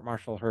and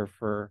court-martial her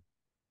for,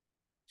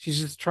 she's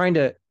just trying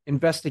to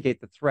investigate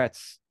the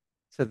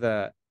to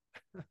the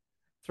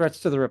threats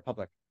to the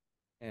Republic.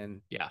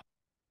 And Yeah.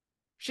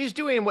 She's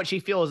doing what she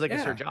feels like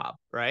is her yeah, job,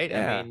 right? I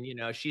yeah.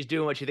 mean, she's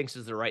doing what she thinks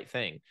is the right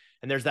thing.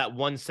 And there's that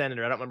one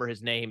senator, I don't remember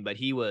his name, but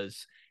he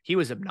was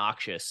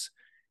obnoxious.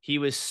 He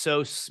was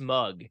so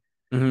smug,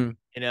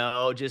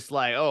 Mm-hmm. just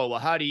like, oh, well,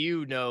 how do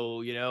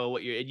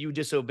what you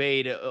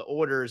disobeyed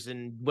orders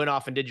and went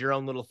off and did your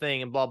own little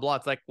thing and blah blah.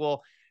 It's like,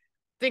 well,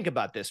 think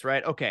about this,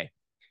 right? Okay.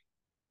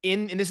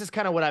 And this is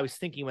kind of what I was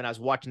thinking when I was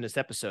watching this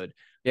episode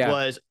Yeah.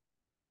 was,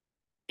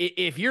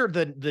 if you're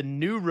the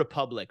new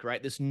republic,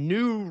 right? This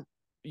new,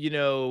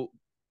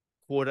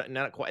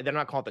 not quite, they're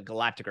not called the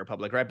Galactic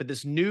Republic, right? But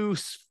this new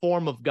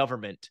form of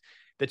government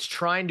that's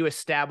trying to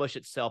establish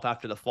itself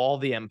after the fall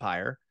of the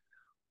Empire,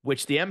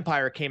 which the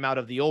Empire came out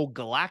of the old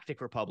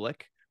Galactic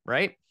Republic,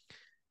 right?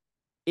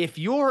 If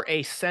you're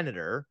a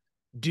senator,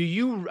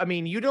 you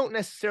don't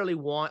necessarily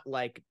want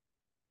like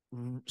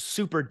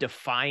super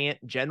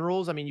defiant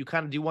generals. I mean, you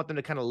kind of do want them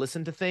to kind of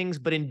listen to things,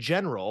 but in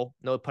general,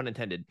 no pun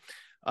intended,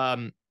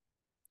 um,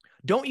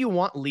 don't you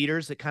want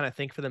leaders that kind of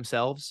think for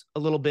themselves a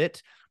little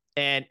bit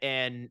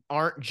and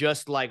aren't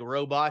just like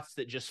robots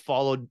that just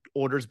follow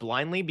orders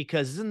blindly?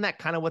 Because isn't that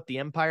kind of what the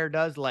Empire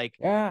does? Like,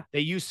 Yeah. they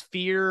use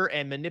fear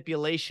and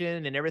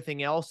manipulation and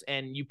everything else,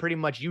 and you pretty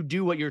much you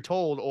do what you're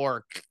told,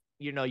 or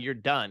you're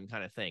done,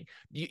 kind of thing.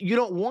 You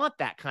don't want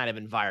that kind of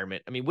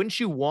environment. I mean, wouldn't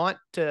you want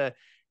to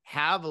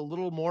have a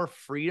little more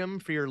freedom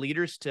for your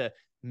leaders to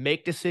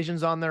make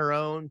decisions on their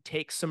own,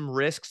 take some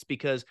risks?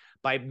 Because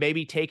by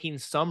maybe taking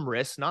some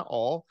risks, not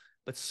all,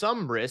 but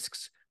some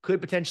risks, could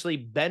potentially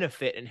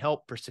benefit and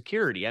help for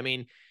security. I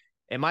mean,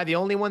 am I the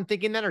only one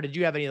thinking that, or did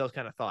you have any of those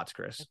kind of thoughts,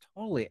 Chris?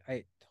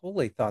 I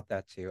totally thought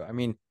that too. I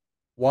mean,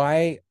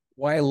 why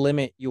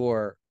limit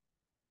your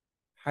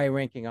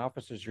high-ranking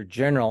officers, your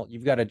general?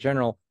 You've got a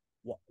general.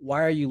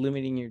 Why are you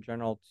limiting your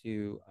general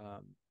to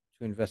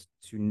invest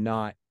to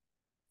not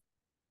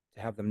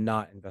to have them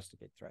not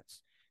investigate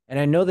threats? And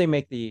I know they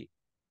make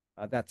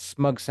that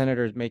smug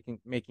senator is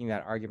making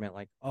that argument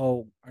like,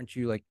 oh, aren't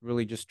you like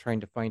really just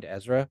trying to find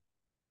Ezra?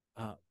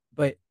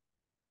 But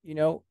you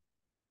know,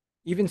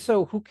 even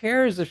so, who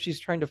cares if she's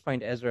trying to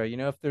find Ezra?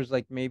 If there's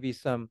like maybe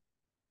some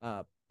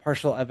uh,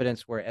 partial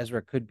evidence where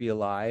Ezra could be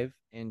alive,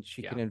 and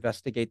she Yeah. can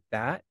investigate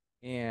that,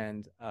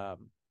 and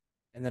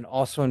then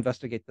also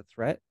investigate the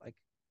threat. Like,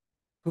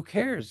 who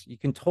cares? You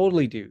can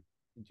totally do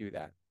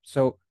that.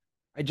 So,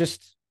 I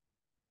just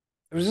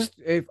it was just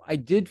if I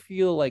did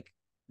feel like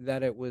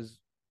that it was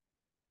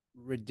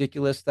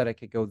ridiculous that it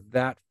could go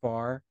that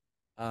far,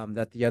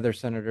 that the other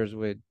senators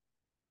would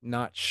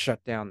not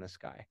shut down this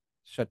guy,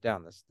 shut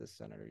down this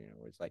senator.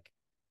 It's like,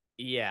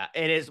 Yeah.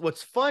 And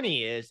what's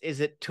funny is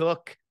it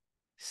took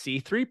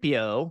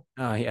C3PO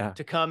oh yeah,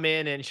 to come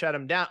in and shut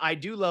him down. I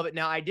do love it.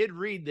 Now, I did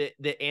read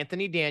that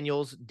Anthony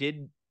Daniels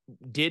did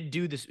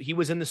do this. He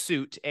was in the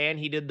suit and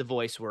he did the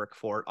voice work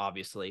for it,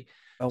 obviously.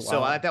 oh So I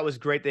thought wow, that was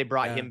great. They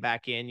brought yeah, him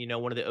back in,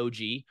 one of the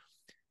OG.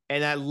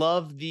 And I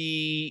love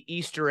the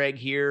Easter egg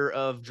here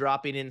of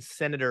dropping in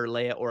Senator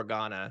Leia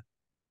Organa.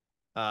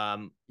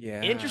 Um,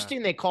 yeah.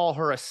 Interesting they call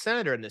her a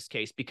senator in this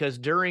case, because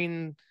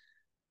during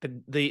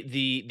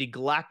the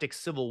Galactic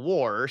Civil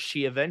War,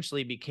 she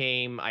eventually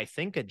became, I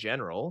think, a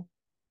general,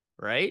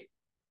 right?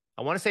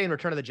 I want to say in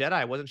Return of the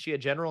Jedi. Wasn't she a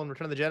general in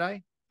Return of the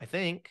Jedi? I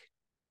think.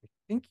 I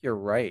think you're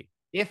right.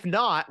 If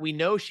not, we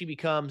know she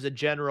becomes a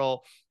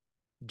general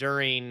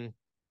during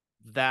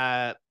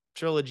that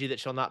trilogy that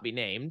shall not be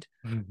named.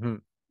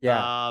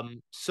 Yeah.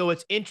 So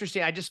it's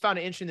interesting. I just found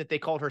it interesting that they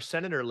called her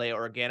Senator Leia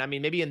Organa. I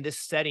mean, maybe in this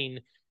setting,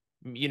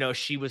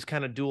 she was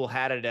kind of dual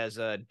hatted as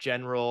a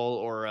general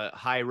or a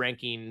high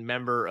ranking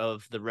member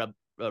of the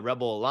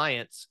Rebel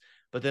Alliance,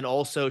 but then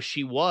also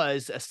she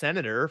was a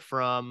senator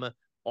from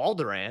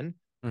Alderaan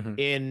Mm-hmm.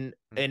 in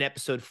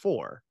episode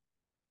 4.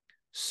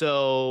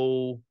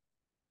 So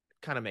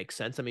kind of makes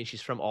sense. I mean,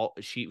 she's from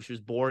she was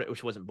born,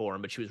 she wasn't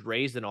born, but she was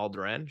raised in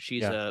Alderaan.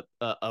 She's Yeah.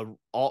 a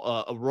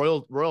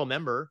royal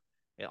member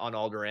on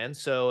Alderaan,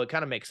 so it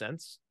kind of makes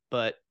sense.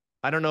 But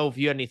I don't know if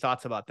you had any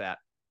thoughts about that.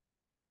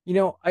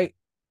 I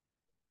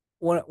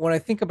when I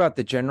think about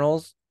the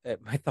generals,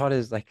 my thought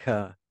is like,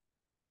 I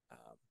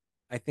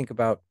think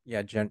about,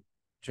 yeah,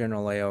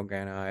 General Leo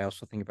Organa. I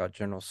also think about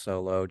General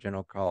Solo,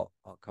 General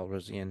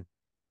Calrissian.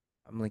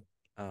 I'm like,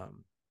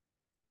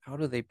 how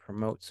do they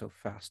promote so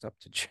fast up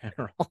to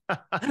general?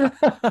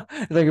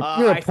 Like, you're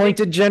I think,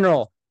 appointed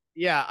general.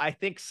 yeah, I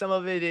think some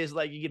of it is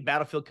like you get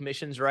battlefield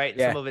commissions, right?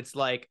 And some Yeah. of it's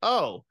like,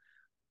 oh,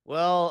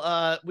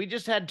 well, we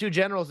just had 2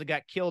 generals that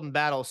got killed in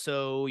battle,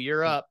 so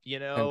you're up, or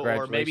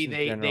maybe Congratulations, they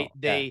they general. Yeah.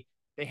 they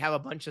they have a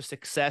bunch of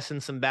success in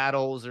some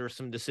battles or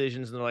some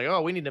decisions, and they're like,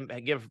 oh, we need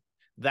to give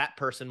that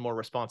person more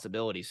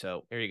responsibility.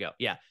 So there you go.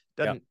 Yeah,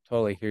 Yeah, doesn't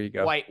totally. Here you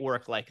go. quite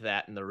work like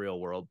that in the real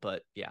world,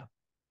 but yeah.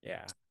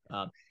 Yeah.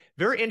 Um,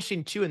 Very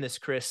interesting too in this,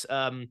 Chris.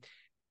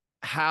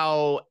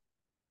 How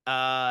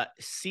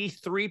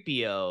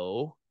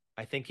C3PO,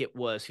 I think it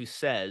was, who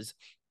says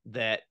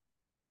that,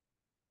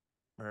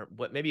 or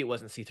what? Maybe it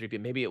wasn't C3PO.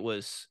 Maybe it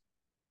was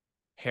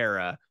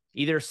Hera.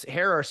 Either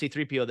Hera or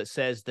C3PO that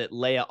says that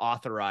Leia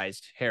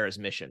authorized Hera's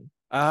mission.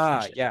 And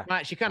Ah,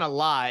 yeah. she kind of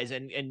lies,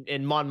 and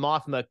Mon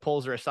Mothma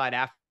pulls her aside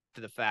after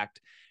the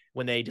fact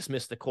when they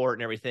dismiss the court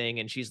and everything,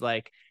 and she's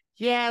like,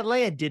 "Yeah,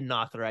 Leia didn't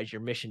authorize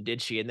your mission,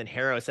 did she?" And then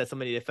Hera says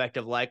something to the effect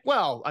of like,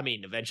 "Well, I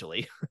mean,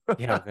 eventually."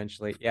 Yeah,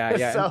 eventually. Yeah,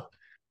 yeah. And So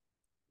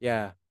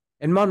yeah.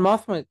 And Mon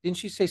Mothma, didn't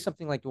she say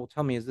something like, "Well,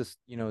 tell me, is this,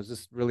 is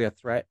this really a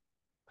threat?"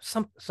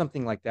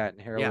 Something like that.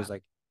 And Hera yeah, was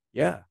like,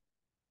 "Yeah."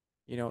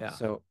 yeah.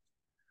 So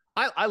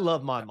I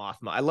love Mon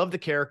Mothma. I love the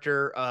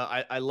character.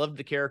 I love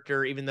the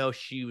character, even though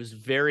she was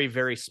very,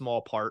 very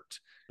small part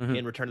mhm.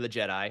 in Return of the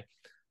Jedi.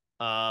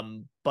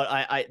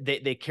 But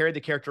they carried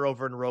the character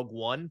over in Rogue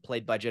One,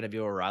 played by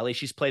Genevieve O'Reilly.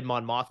 She's played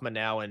Mon Mothma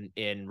now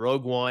in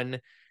Rogue One.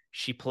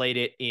 She played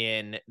it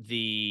in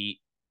the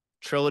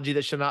trilogy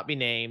that shall not be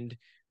named.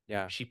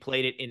 Yeah. She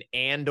played it in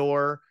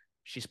Andor.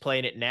 She's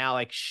playing it now.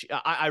 Like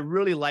I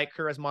really like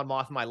her as Mon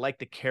Mothma. I like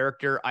the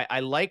character. I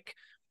like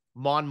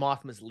Mon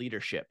Mothma's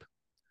leadership.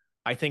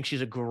 I think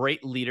she's a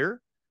great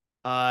leader.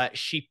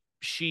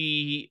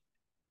 She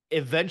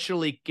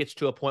eventually gets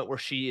to a point where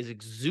she is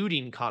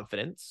exuding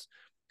confidence.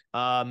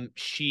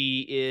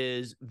 She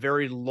is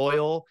very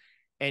loyal,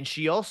 and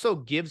she also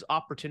gives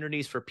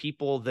opportunities for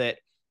people that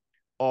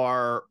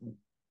are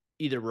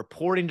either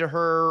reporting to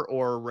her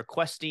or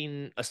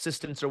requesting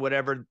assistance or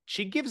whatever.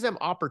 She gives them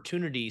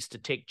opportunities to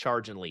take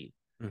charge and lead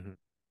Mhm.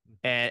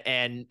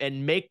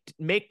 and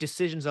make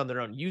decisions on their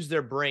own, use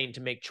their brain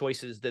to make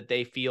choices that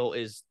they feel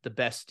is the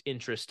best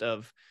interest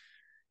of,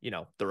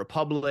 the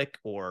Republic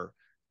or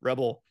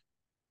Rebel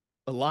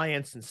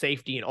alliance and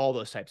safety and all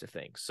those types of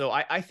things. So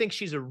I think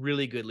she's a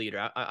really good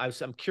leader.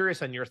 I'm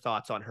curious on your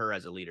thoughts on her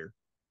as a leader.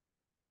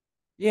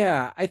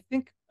 Yeah, I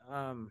think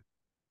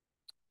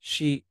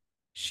she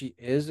she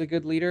is a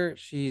good leader.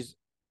 She's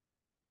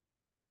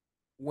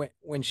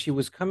when she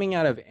was coming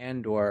out of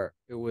Andor,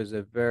 it was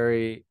a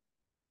very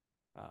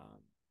um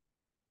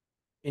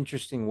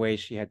interesting way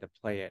she had to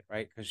play it,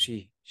 right? Because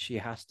she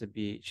has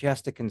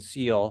to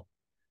conceal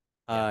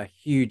Yeah. a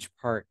huge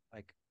part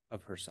like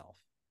of herself.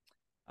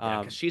 Yeah,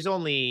 because Um, she's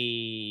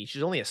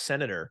only a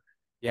senator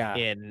yeah,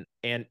 and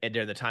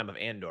during the time of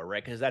Andor,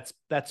 right? Because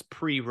that's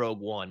pre Rogue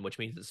One, which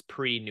means it's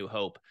pre New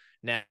Hope.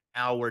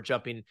 Now we're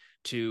jumping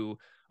to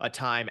a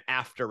time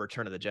after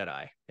Return of the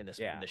Jedi in this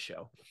yeah,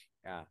 show.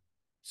 yeah.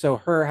 So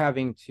her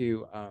having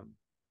to,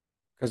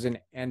 because in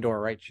Andor,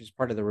 right, she's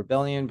part of the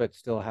rebellion, but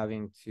still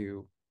having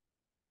to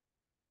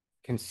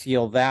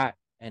conceal that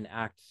and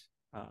act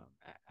um,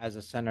 as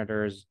a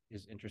senator is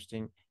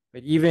interesting.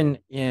 But even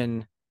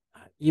in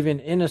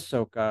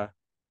Ahsoka,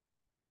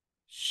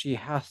 she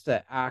has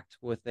to act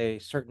with a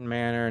certain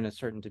manner and a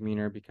certain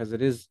demeanor because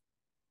it is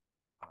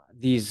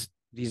these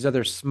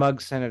other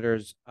smug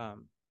senators.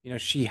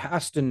 She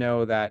has to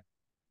know that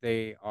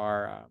they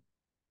are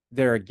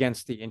they're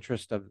against the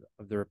interest of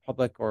the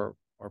Republic, or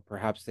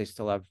perhaps they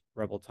still have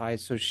rebel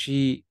ties. So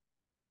she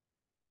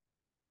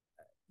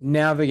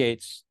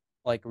navigates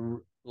like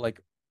like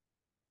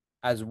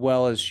as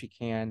well as she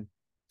can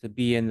to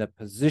be in the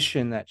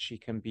position that she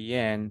can be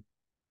in,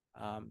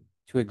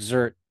 to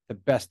exert the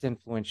best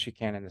influence she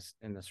can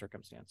in the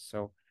circumstance.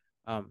 So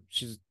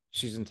she's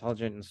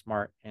intelligent and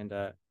smart, and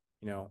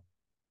you know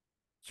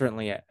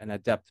certainly an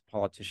adept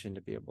politician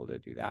to be able to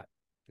do that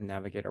and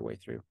navigate our way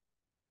through.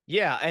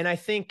 Yeah, and I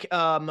think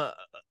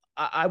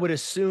I would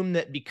assume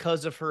that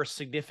because of her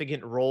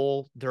significant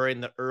role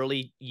during the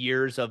early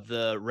years of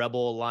the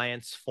Rebel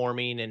Alliance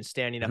forming and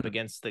standing up Mhm.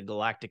 against the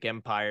Galactic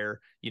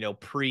Empire,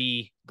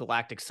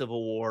 pre-Galactic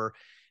Civil War,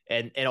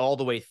 and all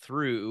the way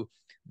through,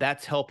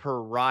 that's helped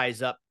her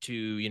rise up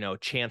to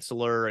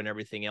Chancellor and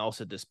everything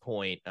else at this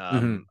point,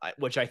 Mhm.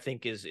 which I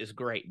think is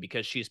great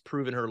because she's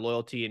proven her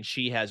loyalty and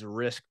she has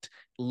risked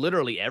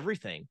literally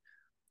everything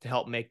to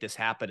help make this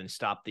happen and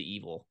stop the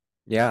evil.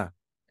 Yeah,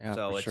 yeah, for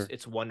So it's sure.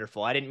 it's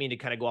wonderful. I didn't mean to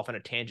kind of go off on a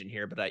tangent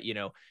here, but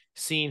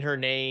seeing her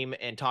name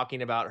and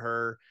talking about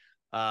her,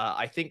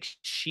 I think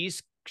she'd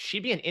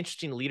be an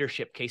interesting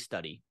leadership case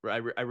study. I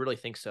really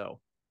think so.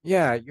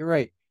 Yeah, you're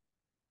right.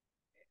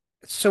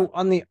 So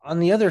on the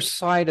other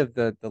side of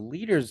the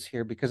leaders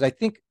here, because I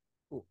think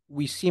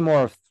we see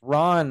more of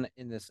Thrawn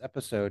in this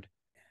episode,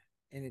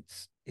 and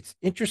it's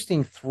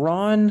interesting.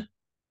 Thrawn,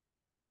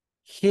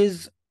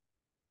 his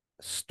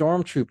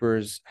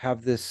stormtroopers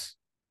have this.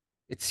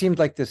 It seemed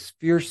like this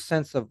fierce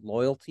sense of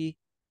loyalty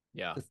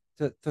Yeah,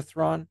 to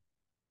Thrawn.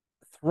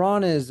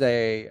 Thrawn is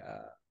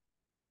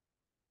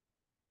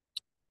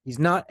he's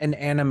not an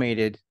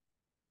animated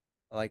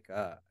like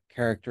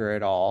character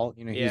at all.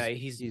 yeah.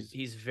 He's He's he's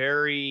he's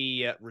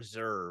very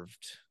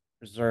reserved.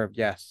 reserved,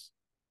 yes,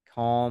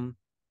 calm,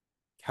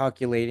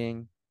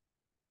 calculating,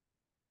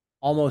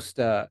 almost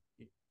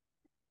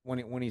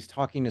when he's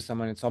talking to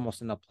someone, it's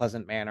almost in a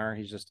pleasant manner.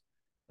 He's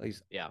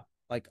Yeah.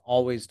 like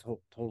always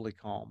totally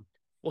calm.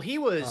 Well, he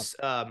Um, was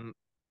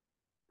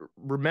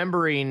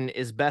remembering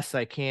as best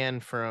I can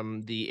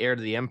from the Heir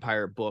to the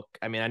Empire book.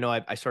 I mean, I know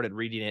I started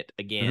reading it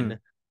mhm, again.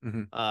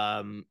 mhm.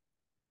 Um,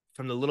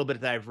 from the little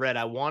bit that I've read,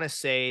 I want to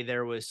say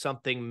there was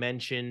something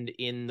mentioned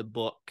in the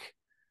book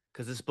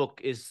because this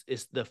book is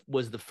the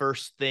was the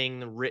first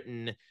thing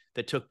written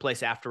that took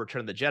place after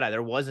Return of the Jedi.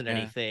 There wasn't Yeah,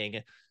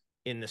 anything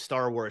in the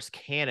Star Wars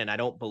canon, I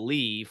don't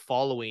believe,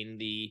 following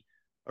the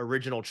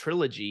original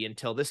trilogy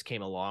until this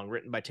came along,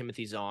 written by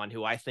Timothy Zahn,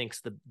 who I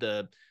think's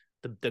the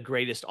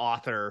greatest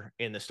author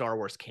in the Star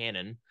Wars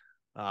canon.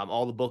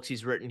 All the books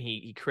he's written,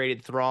 he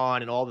created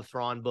Thrawn and all the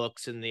Thrawn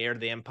books and the Heir to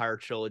the Empire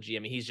trilogy. I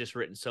mean, he's just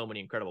written so many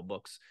incredible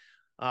books.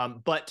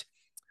 But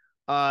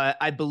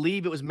I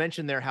believe it was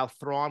mentioned there how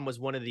Thrawn was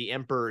one of the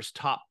Emperor's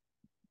top,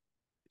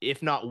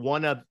 if not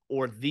one of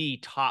or the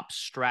top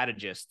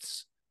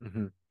strategists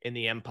hmm in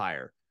the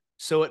Empire.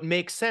 So it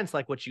makes sense,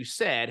 like what you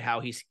said, how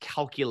he's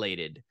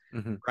calculated,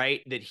 hmm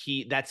right?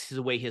 That's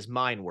the way his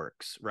mind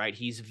works, right?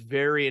 He's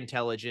very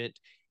intelligent.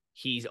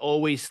 He's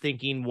always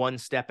thinking one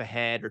step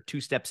ahead or two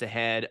steps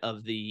ahead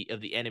of the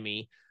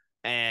enemy,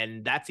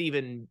 and that's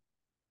even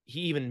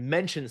he even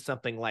mentions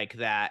something like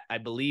that, I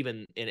believe,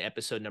 in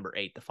episode number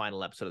 8, the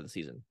final episode of the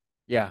season.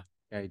 yeah,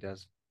 yeah. He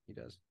does,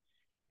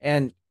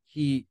 and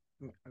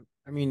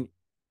I mean,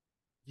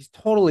 he's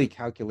totally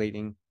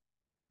calculating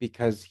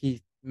because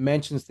he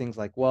mentions things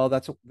like, well,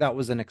 that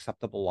was an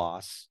acceptable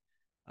loss.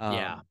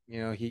 Yeah,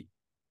 You know,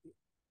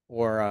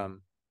 or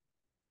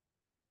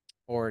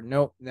or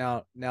no,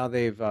 now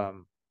they've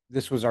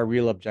this was our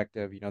real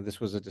objective. You know, this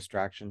was a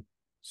distraction.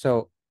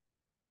 So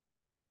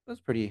that's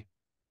pretty.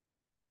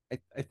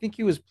 I think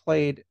he was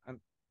played.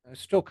 I'm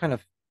still kind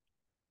of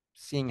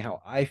seeing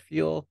how I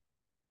feel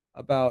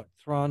about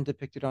Thrawn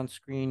depicted on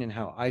screen and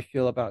how I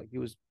feel about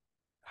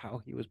how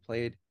he was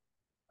played.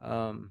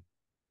 Um,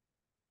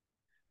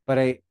 but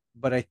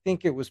I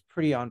think it was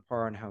pretty on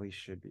par on how he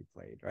should be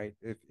played, right?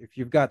 If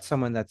you've got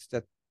someone that's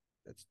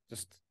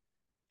just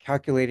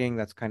calculating,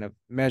 that's kind of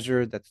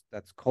measured,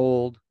 that's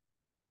cold,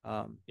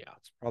 yeah.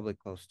 it's probably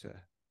close to.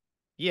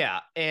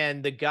 Yeah,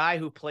 and the guy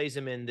who plays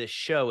him in this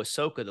show,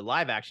 Ahsoka, the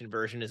live action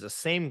version, is the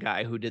same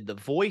guy who did the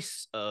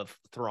voice of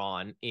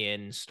Thrawn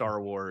in Star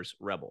Wars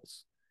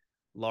Rebels.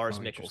 Lars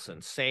Oh, Mikkelsen,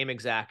 interesting. same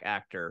exact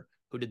actor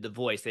who did the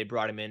voice. They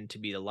brought him in to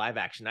be the live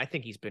action. I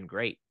think he's been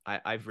great.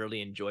 I've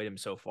really enjoyed him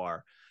so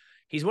far.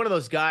 He's one of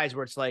those guys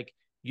where it's like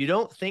you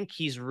don't think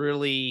he's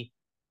really,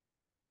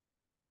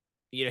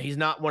 he's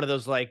not one of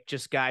those like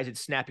just guys that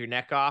snap your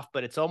neck off,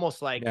 but it's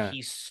almost like Yeah.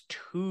 he's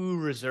too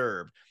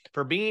reserved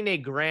for being a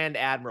grand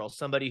admiral,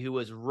 somebody who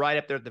was right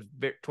up there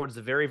at towards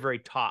the very, very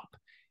top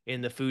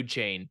in the food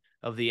chain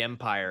of the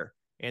empire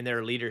and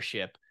their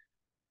leadership.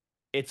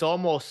 It's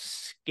almost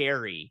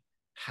scary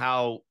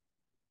how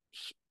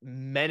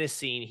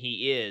menacing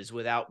he is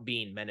without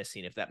being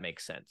menacing, if that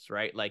makes sense,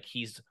 right? Like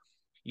you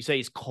say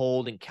he's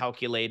cold and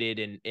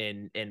calculated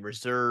and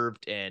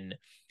reserved and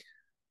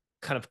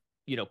kind of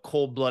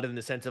cold blooded in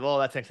the sense of, oh,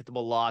 that's an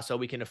acceptable loss, so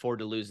we can afford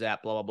to lose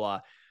that, blah blah blah.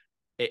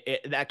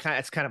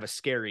 It's kind of a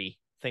scary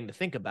thing to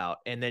think about.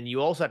 And then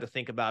you also have to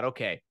think about,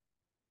 okay,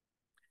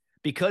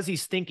 because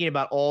he's thinking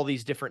about all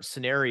these different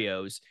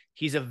scenarios,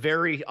 he's a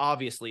very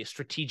obviously a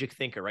strategic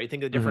thinker, right?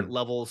 Think of the different hmm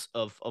levels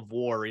of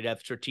war. You'd have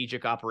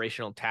strategic,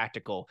 operational, and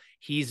tactical.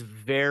 He's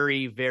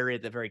very, very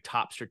at the very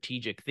top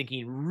strategic,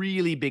 thinking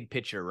really big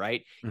picture,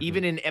 right? hmm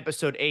Even in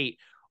episode 8,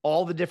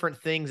 all the different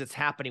things that's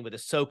happening with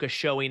Ahsoka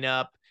showing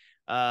up,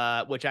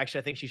 which actually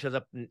I think she shows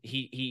up.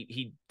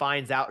 He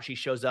finds out she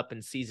shows up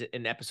and sees it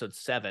in episode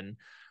 7,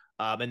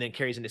 and then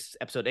carries into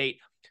episode 8.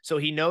 So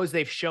he knows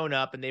they've shown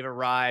up and they've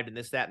arrived and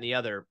this, that, and the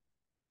other,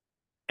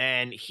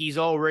 and he's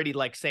already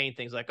like saying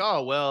things like,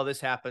 oh well,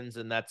 this happens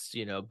and that's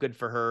good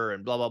for her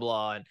and blah blah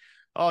blah, and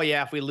oh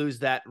yeah, if we lose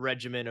that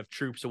regiment of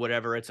troops or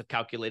whatever, it's a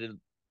calculated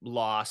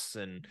loss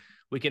and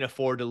we can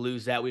afford to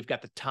lose that, we've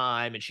got the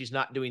time, and she's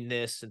not doing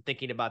this and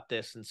thinking about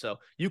this. And so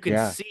you can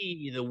Yeah.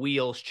 see the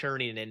wheels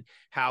churning and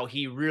how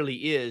he really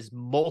is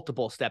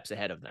multiple steps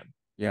ahead of them.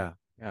 Yeah.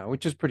 Yeah.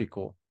 Which is pretty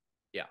cool.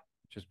 Yeah,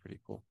 Which is pretty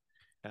cool.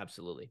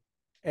 absolutely.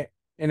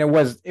 And it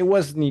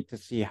was neat to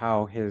see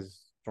how his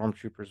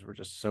stormtroopers were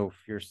just so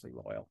fiercely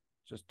loyal,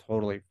 just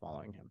totally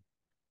following him.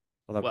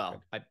 Well, that was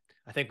good. Well,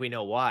 I think we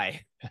know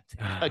why.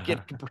 They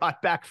get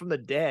brought back from the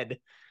dead.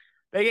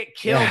 They get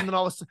killed, Yeah. and then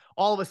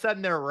all of a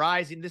sudden they're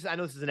rising. I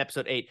know this is in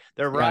episode 8.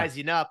 They're Yeah.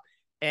 rising up,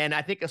 and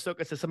I think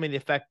Ahsoka says something to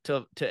the effect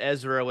to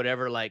Ezra or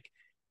whatever, like,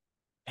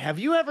 "Have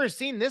you ever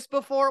seen this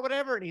before?"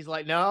 Whatever, and he's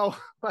like, "No,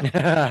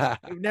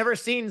 we've never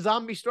seen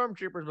zombie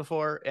stormtroopers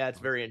before." Yeah, it's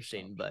very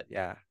interesting, but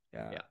Yeah.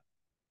 Yeah. yeah,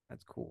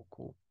 That's cool.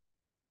 Cool.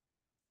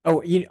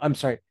 Oh, I'm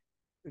sorry.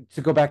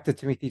 To go back to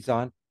Timothy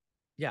Zahn,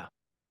 yeah,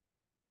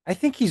 I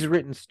think he's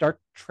written Star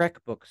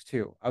Trek books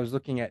too. I was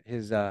looking at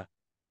his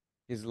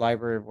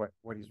library of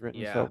what he's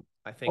written. yeah. So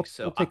I think we'll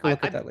so. take a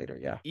look at that later.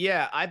 Yeah.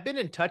 Yeah, I've been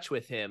in touch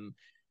with him.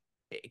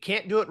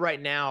 Can't do it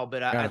right now,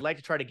 but Yeah, I'd like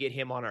to try to get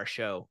him on our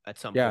show at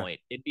some yeah, point.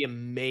 It'd be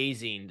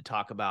amazing to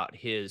talk about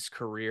his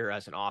career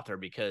as an author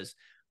because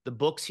the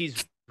books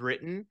he's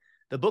written,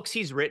 the books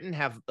he's written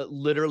have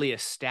literally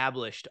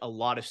established a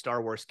lot of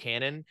Star Wars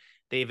canon.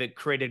 They've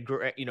created,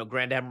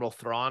 Grand Admiral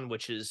Thrawn,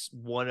 which is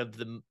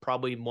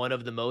probably one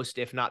of the most,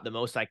 if not the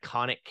most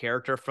iconic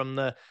character from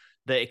the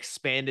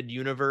expanded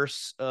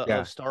universe yeah.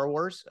 of Star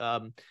Wars.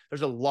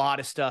 There's a lot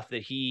of stuff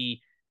that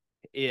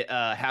it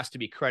has to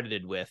be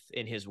credited with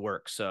in his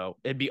work. So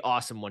it'd be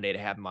awesome one day to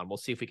have him on. We'll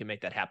see if we can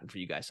make that happen for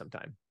you guys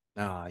sometime.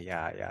 Yeah,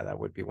 yeah, that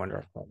would be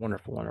wonderful,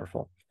 wonderful,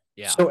 wonderful.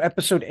 Yeah. So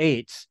episode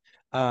 8,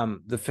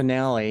 the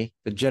finale,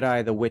 the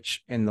Jedi, the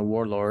Witch, and the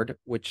Warlord,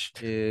 which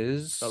A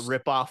is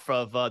rip off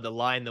of the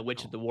line "The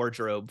Witch of the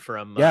Wardrobe"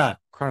 from yeah,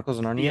 Chronicles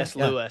of Narnia. C.S.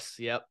 Yeah, Lewis.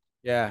 Yep.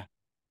 yeah.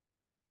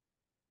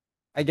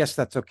 I guess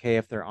that's okay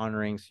if they're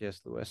honoring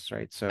C.S. Lewis,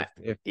 right? So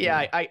if you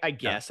Yeah, know, I yeah,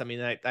 guess. I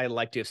mean, I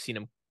like to have seen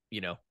him, be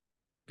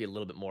a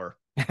little bit more.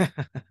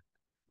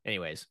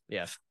 Anyways,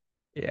 yeah.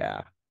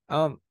 yeah.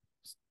 Um,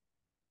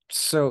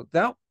 so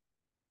that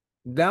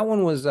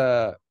one was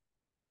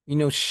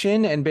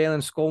Shin and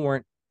Balin Skull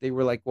weren't they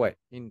were like what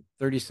in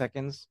 30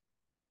 seconds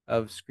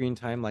of screen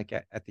time, like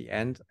at the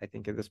end, I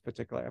think, of this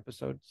particular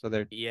episode. So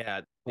they're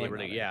Yeah, they pulling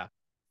really, that in. yeah.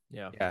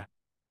 Yeah. Yeah,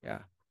 yeah.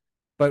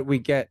 But we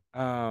get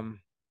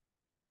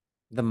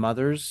the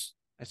mothers,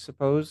 I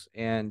suppose,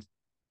 and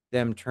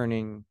them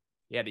turning,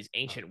 Yeah, these uh,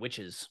 ancient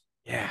witches.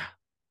 yeah,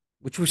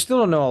 which we still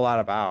don't know a lot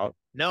about.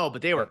 No,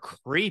 but they were But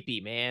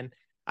creepy, man.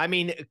 I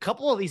mean, a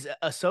couple of these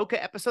Ahsoka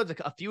episodes,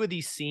 a few of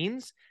these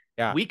scenes,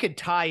 yeah, we could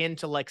tie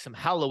into like some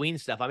Halloween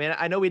stuff. I mean,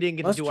 I know we didn't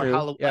get to that's do our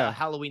true. Yeah,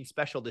 Halloween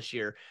special this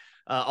year,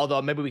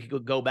 although maybe we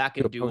could go back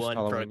do a and do post one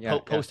for Halloween. like, Yeah, yeah,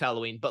 post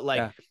Halloween. But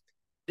like,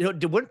 yeah,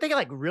 wouldn't they get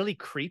like really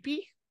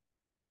creepy?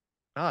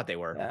 Oh, they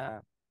were yeah.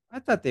 I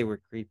thought they were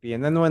creepy,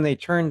 and then when they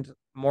turned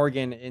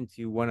Morgan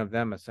into one of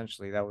them,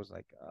 essentially, that was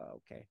like,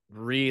 okay,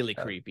 really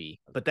uh, creepy.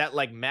 But that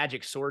like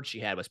magic sword she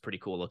had was pretty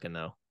cool looking,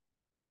 though.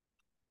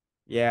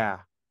 yeah.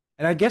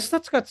 And I guess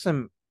that's got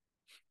some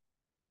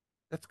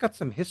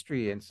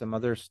history in some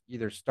other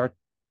either Star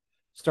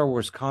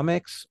Wars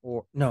comics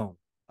or no,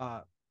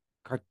 uh,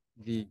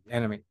 the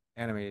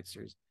animated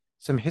series.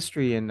 Some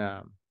history in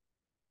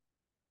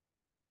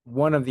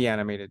one of the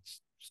animated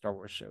Star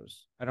Wars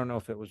shows. I don't know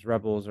if it was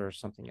Rebels or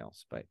something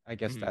else, but I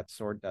guess Mhm. that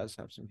sword does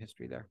have some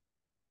history there.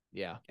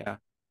 Yeah, Yeah,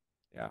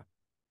 yeah.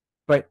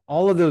 But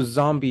all of those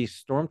zombie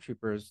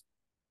stormtroopers,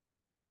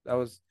 that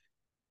was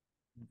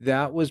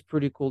that was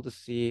pretty cool to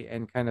see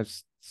and kind of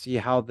see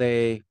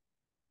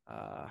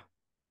uh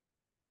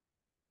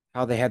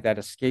how they had that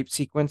escape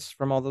sequence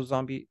from all those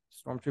zombie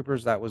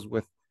stormtroopers. That was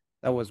with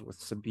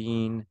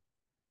Sabine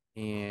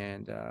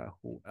and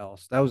who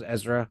else? That was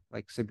Ezra,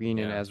 like Sabine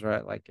and yeah.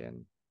 Ezra, like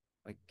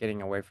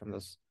getting away from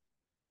those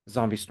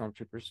zombie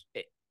stormtroopers.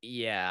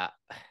 Yeah.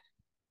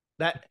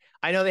 That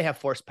I know they have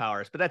force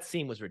powers, but that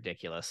scene was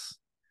ridiculous.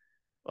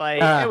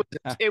 Like Ah,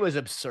 it was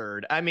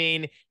absurd. I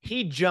mean,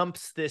 he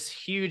jumps this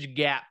huge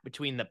gap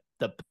between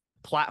the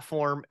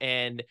platform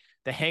and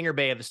the hangar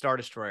bay of the Star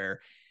Destroyer.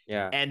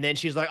 yeah, And then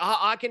she's like, oh,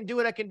 I can do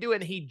it. I can do it.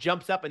 And he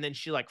jumps up and then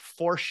she like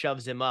force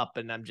shoves him up.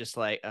 And I'm just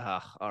like,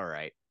 all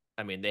right.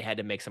 I mean, they had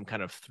to make some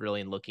kind of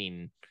thrilling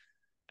looking,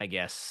 I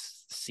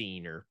guess,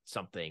 scene or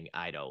something.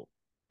 I yeah.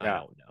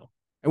 don't know.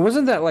 And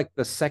wasn't that like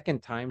the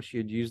second time she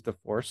had used the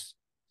force?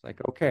 It's like,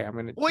 okay, I'm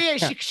gonna. Well, yeah,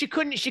 Yeah, she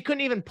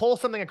couldn't even pull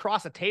something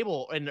across a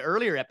table in the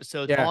earlier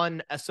episodes yeah,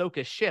 on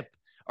Ahsoka's ship.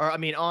 Or I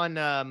mean on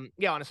on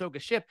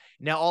Ahsoka's ship.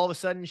 Now all of a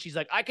sudden she's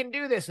like, I can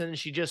do this, and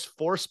she just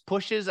force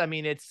pushes. I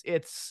mean,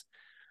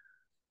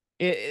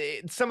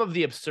 some of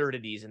the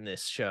absurdities in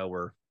this show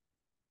were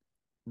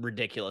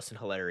ridiculous and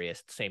hilarious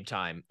at the same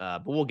time.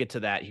 But we'll get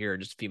to that here in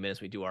just a few minutes.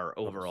 We do our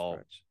home overall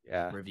stretch.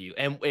 Yeah, review,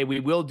 and we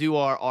will do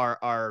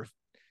our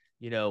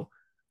you know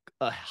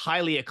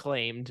highly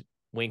acclaimed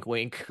wink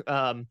wink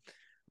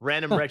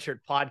random redshirt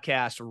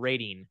podcast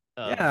rating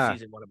of yeah,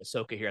 season 1 of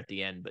Ahsoka here at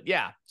the end. But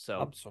yeah,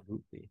 so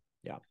absolutely.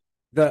 yeah.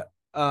 The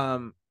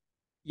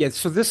yeah.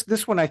 So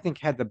this one I think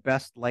had the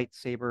best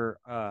lightsaber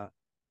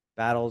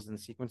battles and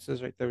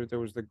sequences. Right there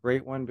was the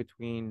great one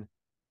between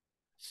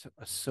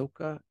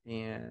Ahsoka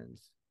and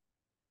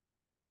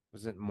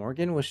was it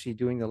Morgan? Was she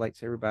doing the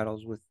lightsaber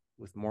battles with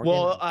Morgan?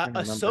 Well, I'm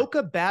trying to remember.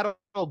 Ahsoka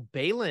battled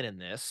Balin in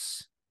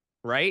this,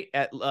 right?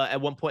 At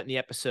one point in the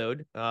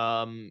episode,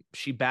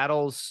 she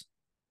battles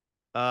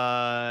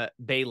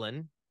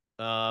Balin,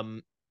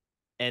 um,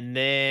 and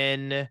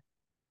then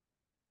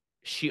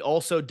she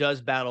also does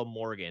battle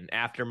Morgan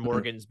after Mhm.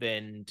 Morgan's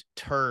been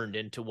turned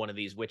into one of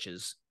these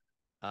witches.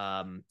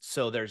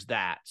 So there's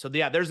that. So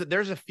yeah,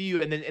 there's a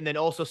few, and then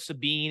also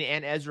Sabine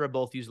and Ezra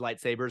both use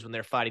lightsabers when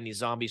they're fighting these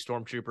zombie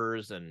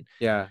stormtroopers, and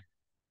Yeah,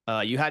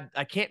 you had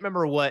I can't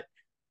remember what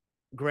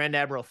Grand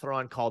Admiral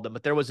Thrawn called them,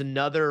 but there was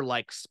another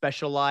like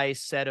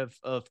specialized set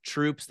of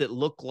troops that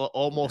look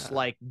almost yeah,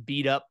 like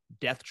beat up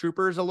Death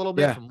Troopers a little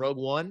bit yeah. from Rogue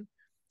One.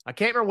 I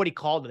can't remember what he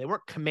called them. They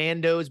weren't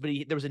commandos, but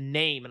there was a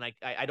name, and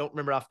I don't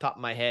remember off the top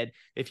of my head.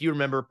 If you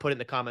remember, put it in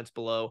the comments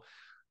below.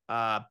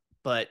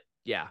 But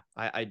yeah,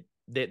 I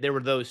there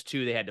were those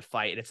two they had to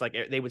fight, and it's like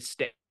they would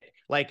stay.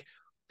 Like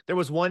there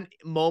was one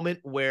moment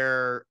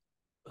where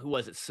who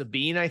was it?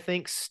 Sabine, I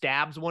think,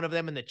 stabs one of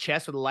them in the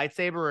chest with a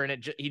lightsaber,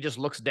 and he just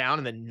looks down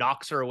and then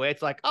knocks her away.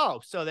 It's like,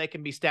 oh, so they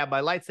can be stabbed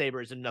by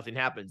lightsabers and nothing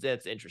happens.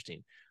 That's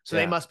interesting. So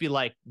they Yeah. must be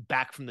like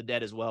back from the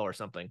dead as well or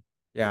something.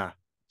 Yeah,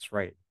 that's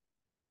right.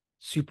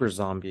 Super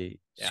zombie,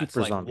 Yeah, it's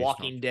super like zombie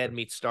Walking Dead stormtroopers.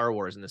 meets Star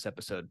Wars in this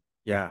episode.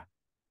 Yeah.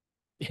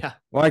 Yeah,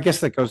 Well, I guess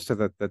that goes to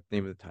the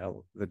name of the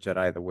title, the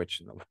Jedi, the Witch,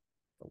 and the I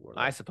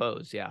Warlock.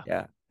 suppose. Yeah.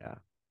 Yeah,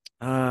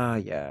 yeah.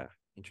 Yeah.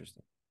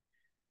 Interesting.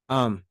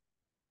 Um,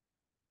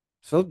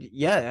 so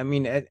yeah, I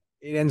mean, it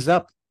ends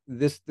up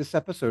this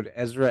episode,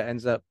 Ezra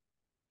ends up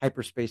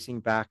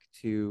hyperspacing back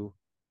to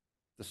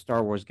the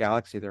Star Wars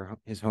galaxy,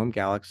 his home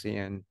galaxy,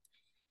 and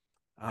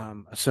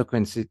Ahsoka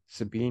and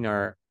Sabine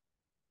are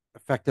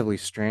effectively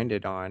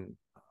stranded on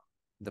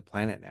the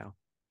planet now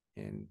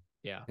in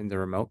Yeah. in the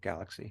remote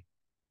galaxy.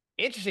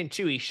 Interesting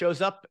too. He shows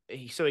up.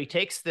 So he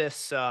takes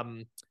this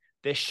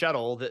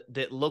shuttle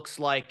that looks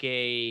like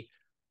a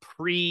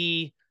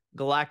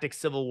pre-galactic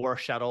Civil War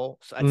shuttle.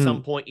 So at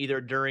some Mm, point,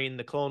 either during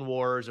the Clone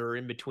Wars or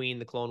in between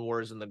the Clone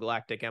Wars and the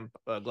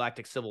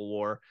Galactic Civil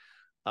War,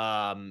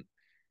 um,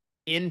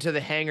 into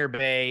the hangar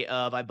bay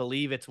of, I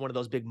believe it's one of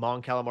those big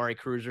Mon Calamari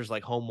cruisers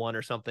like Home One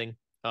or something.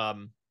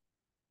 And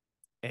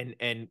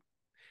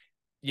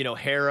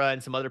Hera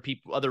and some other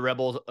people, other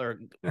rebels, or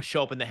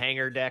show up in the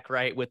hangar deck,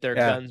 right, with their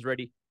yeah, guns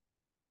ready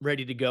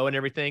to go and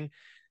everything.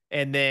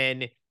 And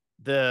then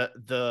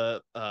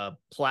the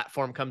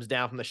platform comes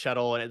down from the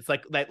shuttle, and it's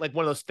like one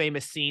of those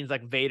famous scenes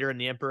like Vader and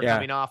the Emperor yeah,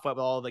 coming off with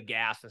all the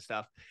gas and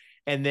stuff.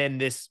 And then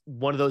this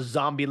one of those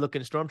zombie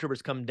looking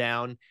stormtroopers come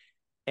down,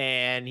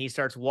 and he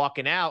starts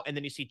walking out, and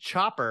then you see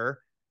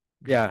Chopper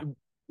yeah,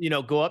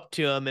 go up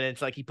to him, and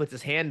it's like he puts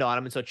his hand on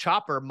him, and so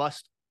Chopper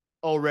must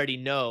already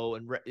know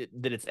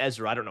that it's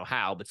Ezra. I don't know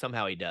how, but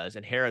somehow he does.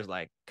 And Hera's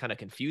like kind of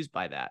confused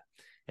by that,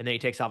 and then he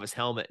takes off his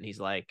helmet and he's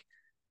like,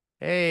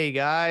 "Hey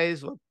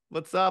guys,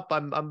 what's up?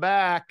 I'm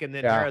back." And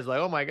then yeah, Hera's like,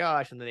 "Oh my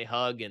gosh!" And then they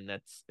hug, and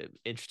that's an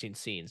interesting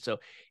scene. So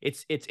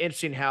it's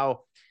interesting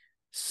how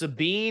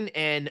Sabine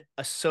and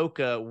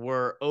Ahsoka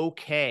were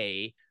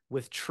okay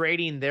with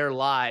trading their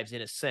lives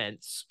in a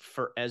sense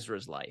for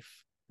Ezra's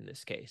life in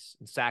this case,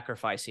 and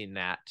sacrificing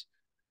that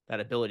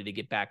ability to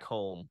get back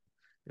home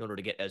in order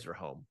to get Ezra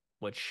home,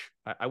 which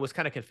I was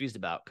kind of confused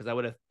about, because I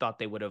would have thought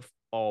they would have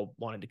all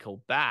wanted to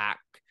go back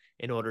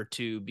in order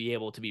to be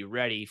able to be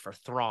ready for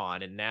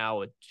Thrawn, and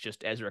now it's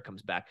just Ezra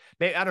comes back.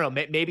 Maybe, I don't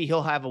know, maybe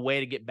he'll have a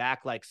way to get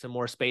back like some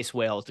more space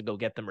whales to go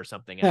get them or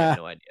something, and I have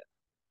yeah. no idea.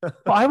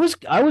 Well,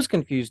 I was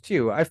confused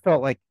too. I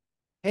felt like,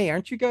 hey,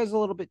 aren't you guys a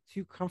little bit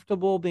too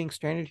comfortable being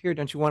stranded here?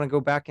 Don't you want to go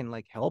back and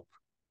like help?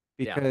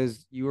 Yeah.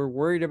 Because you were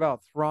worried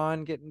about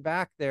Thrawn getting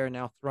back there.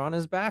 Now Thrawn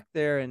is back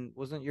there, and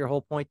wasn't your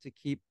whole point to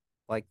keep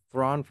like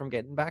Thrawn from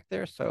getting back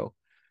there? So,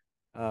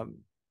 you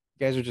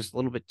guys are just a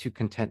little bit too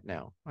content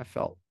now. I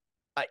felt.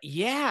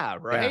 Yeah, Yeah.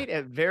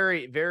 right.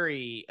 Very,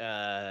 very,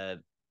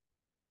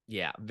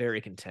 yeah,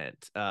 very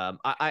content.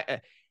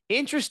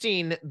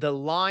 Interesting. The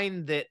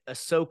line that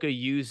Ahsoka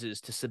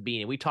uses to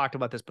Sabine, we talked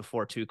about this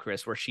before too,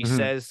 Chris, where she Hmm.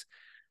 says,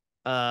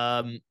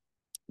 um,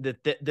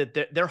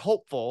 that they're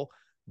hopeful,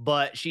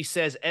 but she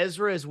says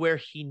Ezra is where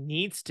he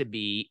needs to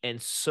be,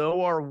 and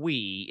so are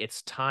we.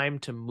 It's time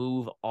to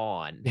move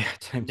on. Yeah.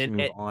 Time And to then,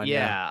 move on.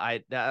 Yeah.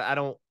 yeah, I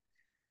don't.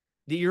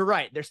 You're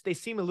right. They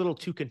seem a little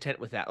too content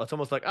with that. It's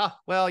almost like, oh,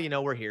 well,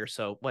 we're here,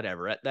 so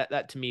whatever.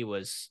 That to me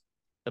was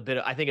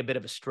I think a bit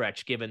of a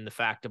stretch, given the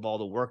fact of all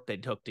the work they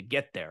took to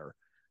get there.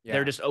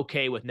 They're Yeah. just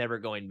okay with never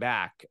going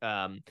back.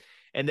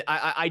 And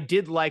I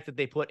did like that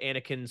they put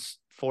Anakin's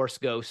Force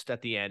Ghost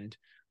at the end.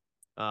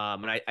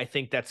 And I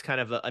think that's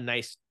kind of a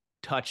nice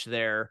touch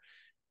there.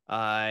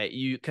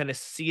 You kind of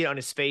see it on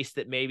his face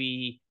that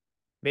maybe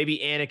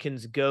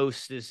Anakin's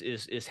ghost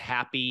is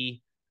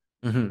happy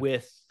Hmm.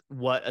 with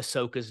what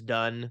Ahsoka's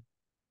done,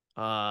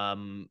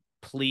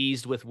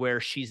 pleased with where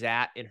she's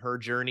at in her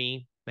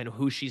journey and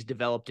who she's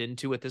developed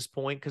into at this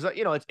point. Because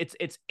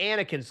it's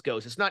Anakin's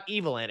ghost. It's not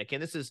evil Anakin.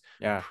 This is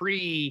Yeah.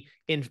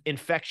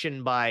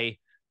 infection by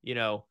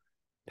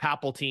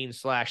Palpatine /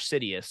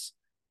 Sidious.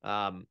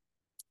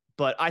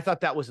 But I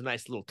thought that was a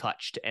nice little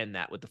touch to end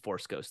that with the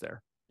Force Ghost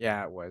there.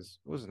 Yeah. It was.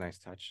 It was a nice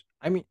touch.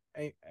 I mean,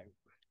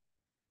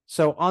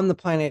 so on the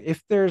planet,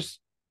 if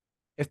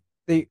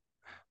they,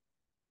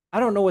 I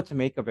don't know what to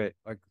make of it.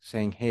 Like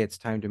saying, "Hey, it's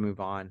time to move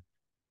on."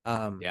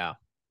 Um, Yeah.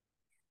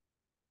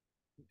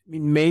 I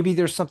mean, maybe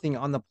there's something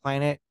on the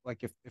planet,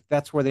 like if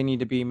that's where they need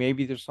to be,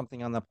 maybe there's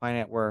something on the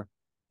planet where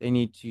they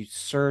need to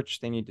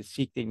search, they need to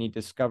seek, they need to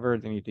discover,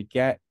 they need to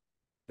get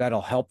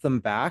that'll help them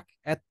back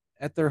at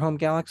their home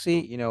galaxy.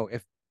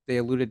 If they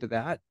alluded to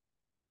that,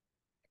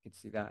 I could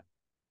see that.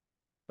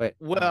 But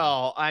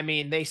Well, I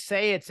mean, they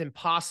say it's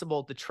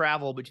impossible to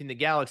travel between the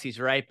galaxies,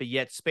 right? But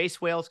yet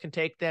space whales can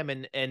take them,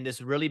 and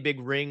this really big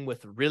ring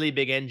with really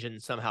big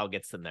engines somehow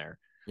gets them there.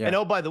 And yeah,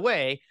 oh, by the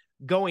way,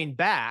 going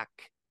back,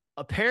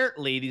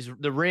 apparently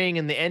the ring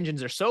and the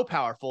engines are so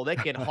powerful they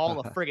can haul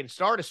a friggin'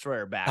 Star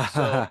Destroyer back.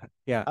 So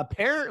Yeah.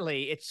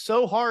 apparently it's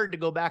so hard to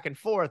go back and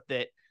forth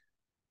that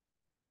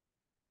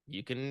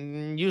you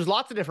can use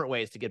lots of different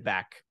ways to get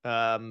back.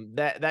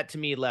 That to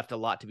me left a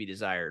lot to be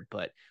desired.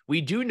 But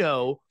we do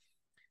know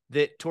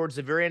that towards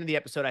the very end of the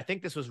episode, I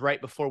think this was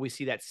right before we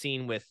see that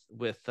scene with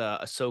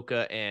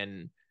Ahsoka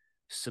and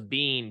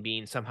Sabine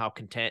being somehow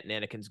content and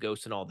Anakin's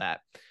ghost and all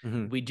that.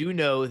 Mm-hmm. We do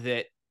know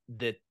that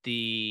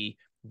the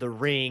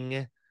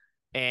ring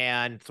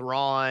and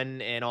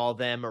Thrawn and all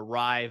them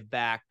arrive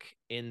back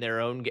in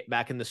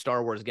the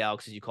Star Wars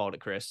galaxy, as you called it,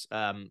 Chris,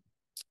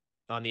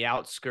 on the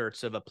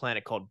outskirts of a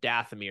planet called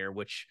Dathomir,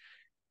 which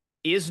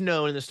is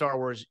known in the Star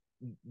Wars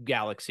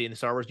galaxy, in the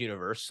Star Wars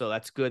universe. So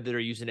that's good that they're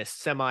using a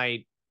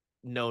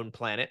semi-known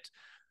planet.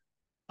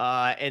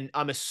 And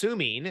I'm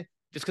assuming,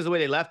 just because of the way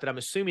they left it, I'm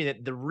assuming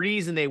that the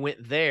reason they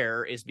went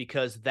there is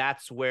because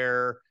that's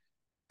where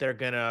they're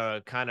going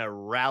to kind of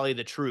rally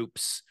the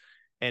troops,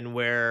 and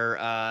where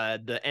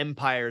the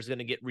Empire is going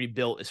to get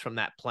rebuilt is from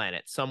that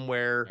planet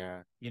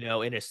somewhere,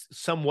 Yeah. in a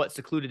somewhat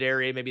secluded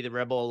area. Maybe the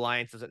Rebel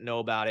Alliance doesn't know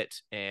about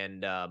it,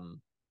 and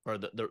or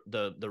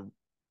the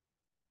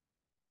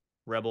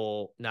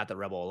Rebel, not the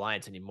Rebel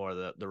Alliance anymore,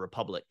 the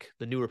Republic,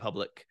 the New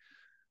Republic,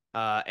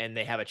 and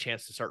they have a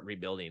chance to start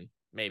rebuilding.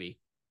 Maybe.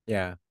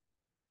 Yeah.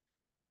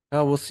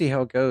 Oh, we'll see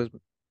how it goes.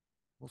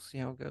 We'll see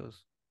how it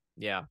goes.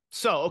 Yeah.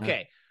 So, Yeah.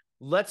 okay.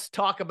 Let's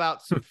talk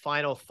about some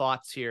final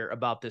thoughts here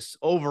about this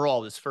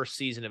overall, this first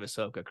season of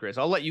Ahsoka, Chris.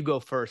 I'll let you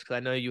go first because I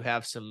know you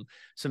have some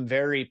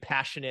very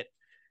passionate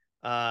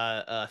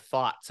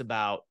thoughts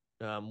about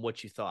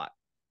what you thought.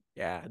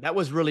 Yeah. That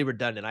was really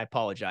redundant. I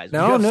apologize. But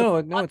No,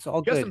 no, no, it's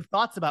all you have some good.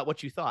 thoughts about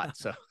what you thought.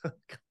 So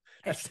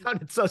that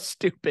sounded so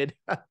stupid.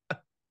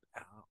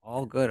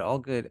 All good, all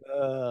good.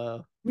 uh,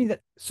 I mean,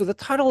 so the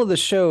title of the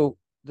show,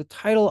 the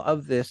title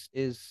of this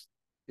is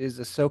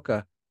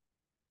Ahsoka.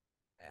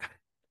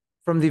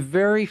 From the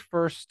very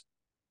first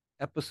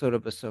episode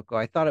of Ahsoka,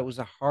 I thought it was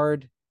a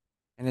hard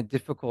and a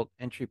difficult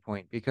entry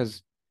point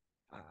because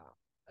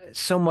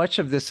so much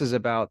of this is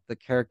about the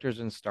characters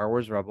in Star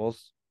Wars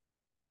Rebels.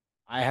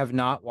 I have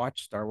not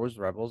watched Star Wars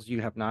Rebels.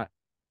 You have not.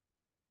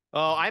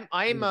 Oh, I'm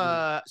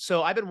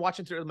so I've been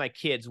watching through it with my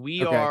kids.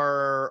 We Okay.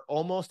 are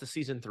almost to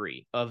season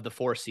 3 of the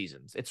 4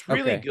 seasons. It's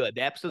really Okay. good.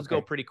 The episodes go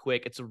Okay. pretty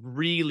quick. It's a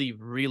really,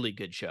 really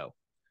good show.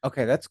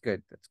 Okay. That's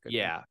good. That's good then.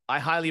 Yeah, I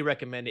highly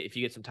recommend it if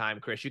you get some time,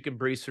 Chris. You can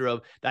breeze through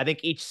them. I think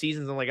each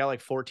season's only got like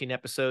 14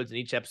 episodes, and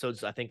each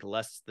episode's I think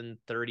less than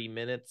 30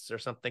 minutes or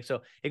something.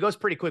 So it goes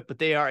pretty quick,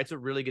 but it's a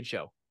really good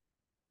show.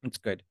 It's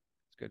good.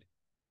 It's good.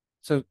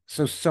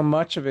 So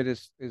much of it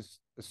is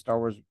the Star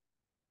Wars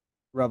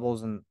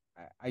Rebels, and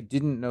I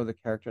didn't know the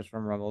characters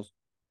from Rebels,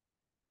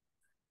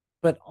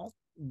 but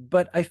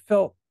I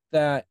felt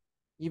that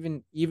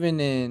even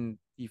in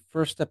the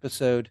first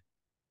episode,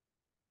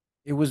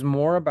 it was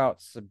more about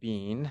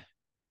Sabine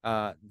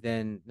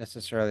than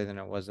necessarily than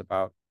it was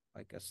about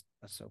like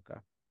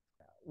Ahsoka,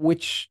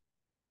 which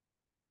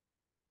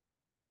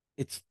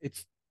it's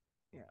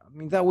yeah, I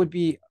mean that would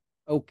be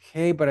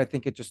okay, but I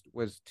think it just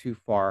was too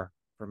far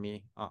for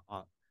me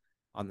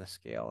on the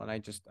scale, and I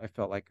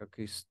felt like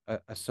okay,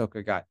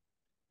 Ahsoka got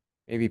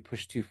maybe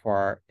pushed too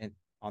far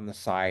on the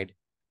side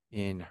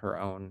in her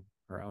own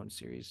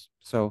series.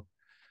 So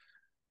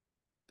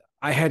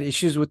I had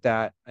issues with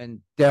that, and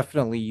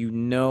definitely,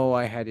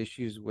 I had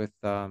issues with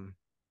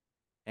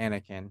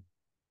Anakin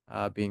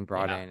being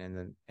brought Yeah,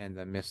 in, and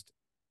the missed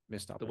the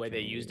way they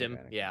opportunities used of him.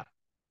 Anakin. Yeah,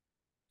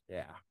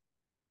 Yeah,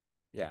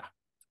 yeah.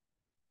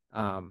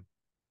 Um,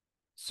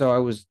 so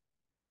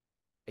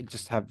I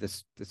just have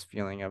this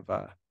feeling of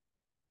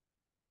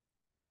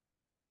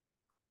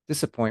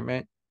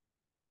disappointment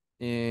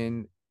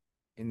in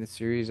the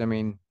series. I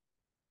mean,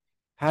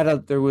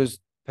 there was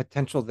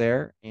potential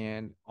there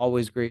and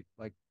always great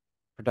like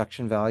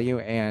production value,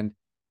 and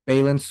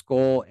Baylan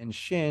Skoll and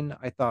Shin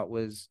I thought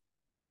was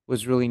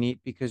really neat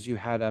because you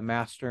had a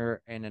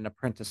master and an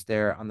apprentice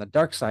there on the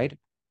dark side.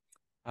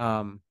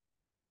 Um,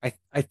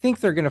 I think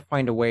they're going to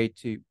find a way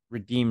to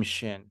redeem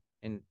Shin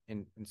in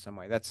some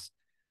way. That's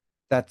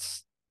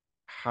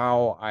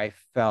how I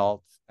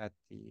felt at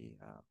the.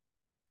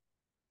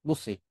 We'll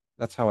see.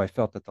 That's how I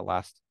felt at the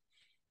last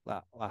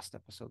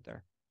episode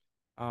there.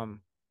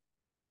 Um,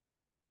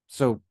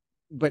 so,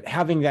 but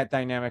having that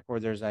dynamic where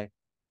there's a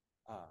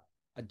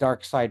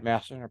dark side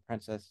master and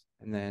apprentice,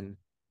 and then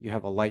you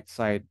have a light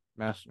side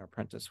master and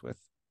apprentice with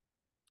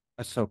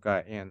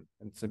Ahsoka and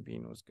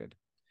Sabine was good.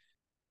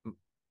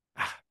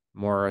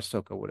 More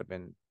Ahsoka would have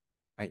been,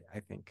 I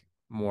think,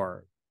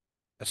 more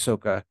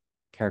Ahsoka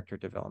character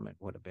development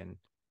would have been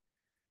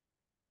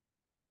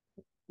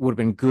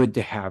good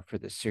to have for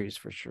this series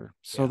for sure.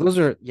 So yeah, those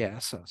are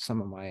so some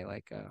of my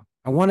like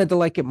I wanted to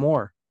like it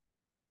more,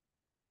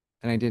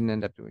 and I didn't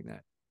end up doing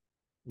that.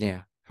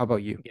 Yeah. How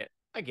about you?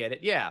 I get it.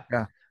 Yeah.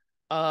 Yeah.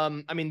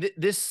 I mean,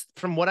 this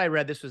from what I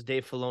read, this was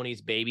Dave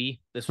Filoni's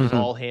baby. This was Hmm.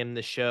 all him.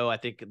 The show, I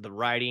think, the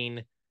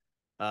writing,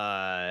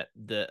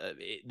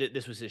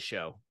 this was his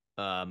show.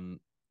 And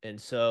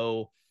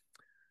so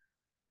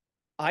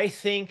I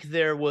think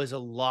there was a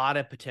lot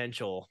of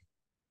potential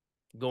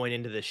going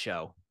into this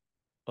show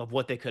of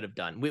what they could have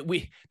done.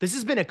 We this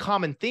has been a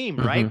common theme,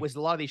 right? Mm-hmm. Was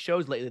a lot of these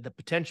shows lately, the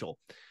potential.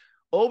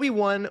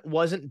 Obi-Wan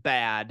wasn't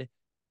bad,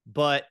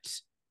 but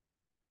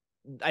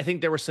I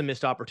think there were some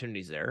missed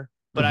opportunities there.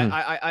 But Mm-hmm.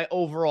 I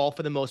overall,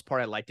 for the most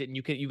part, I liked it. And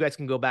you guys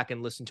can go back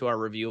and listen to our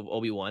review of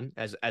Obi-Wan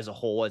as a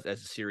whole, as a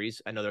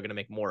series. I know they're going to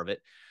make more of it.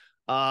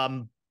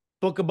 Um,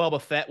 Book of Boba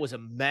Fett was a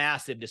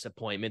massive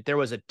disappointment. There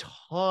was a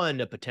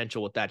ton of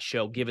potential with that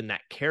show, given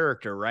that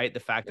character, right? The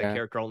fact that Yeah.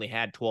 character only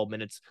had 12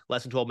 minutes,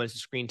 less than 12 minutes of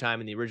screen time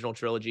in the original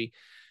trilogy.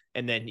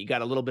 And then you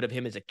got a little bit of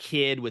him as a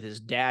kid with his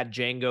dad,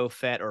 Jango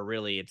Fett, or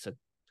really it's a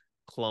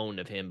clone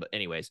of him. But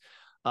anyways,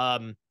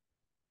 that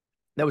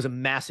was a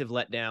massive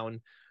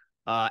letdown.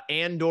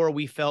 Andor,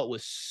 we felt,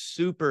 was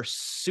super,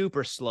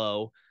 super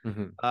slow.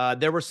 Mm-hmm.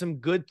 There were some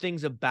good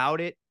things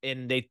about it,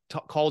 and they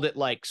called it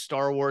like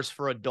Star Wars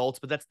for adults,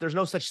 but there's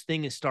no such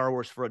thing as Star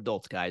Wars for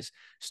adults, guys.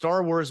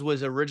 Star Wars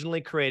was originally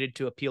created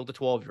to appeal to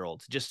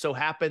 12-year-olds. Just so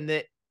happened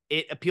that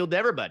it appealed to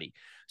everybody.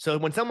 So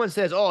when someone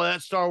says, "Oh,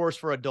 that's Star Wars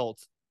for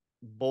adults,"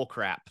 bull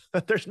crap.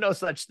 There's no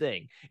such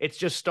thing. It's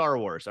just Star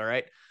Wars, all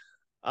right?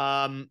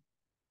 Um,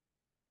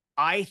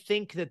 I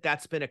think that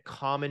that's been a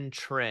common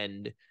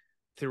trend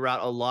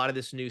throughout a lot of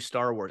this new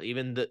Star Wars,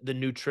 even the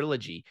new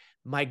trilogy.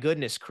 My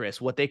goodness, Chris,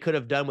 what they could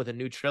have done with a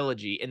new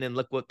trilogy, and then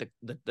look what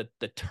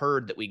the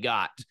turd that we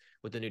got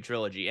with the new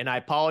trilogy. And I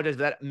apologize if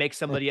that makes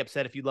somebody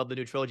upset if you love the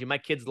new trilogy. My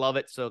kids love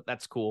it, so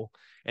that's cool,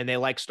 and they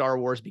like Star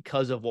Wars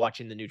because of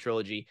watching the new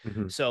trilogy.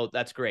 Mm-hmm. So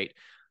that's great.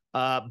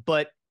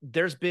 But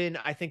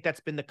I think that's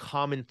been the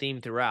common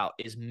theme throughout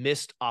is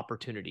missed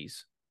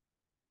opportunities.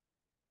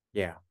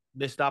 Yeah.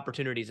 Missed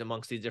opportunities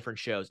amongst these different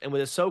shows. And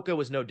with Ahsoka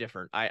was no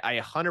different.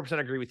 I 100%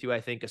 agree with you. I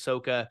think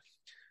Ahsoka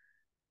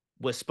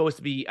was supposed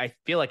to be, I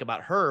feel like,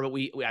 about her,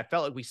 but I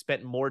felt like we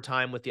spent more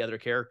time with the other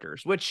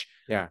characters, which,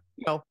 Yeah.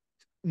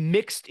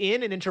 Mixed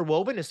in and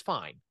interwoven is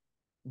fine.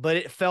 But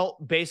it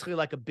felt basically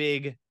like a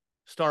big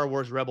Star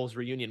Wars Rebels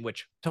reunion,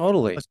 which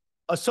Totally.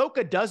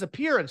 Ahsoka does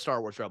appear in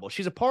Star Wars Rebels.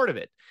 She's a part of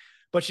it,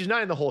 but she's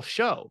not in the whole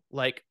show.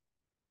 Like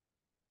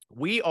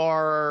we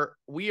are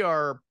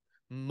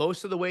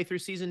most of the way through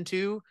season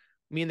 2,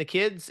 me and the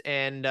kids,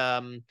 and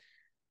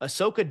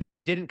Ahsoka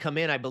didn't come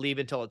in, I believe,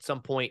 until at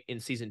some point in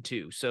season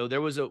 2. So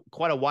there was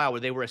quite a while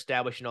where they were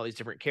establishing all these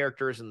different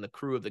characters and the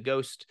crew of the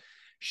Ghost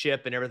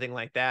ship and everything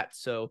like that.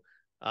 So,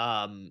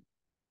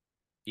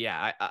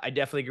 yeah, I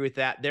definitely agree with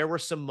that. There were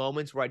some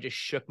moments where I just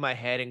shook my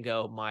head and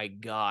go, "My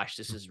gosh,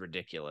 this is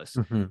ridiculous."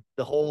 Mm-hmm.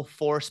 The whole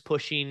force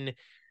pushing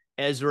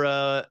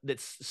Ezra, that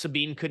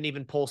Sabine couldn't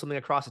even pull something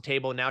across the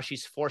table. Now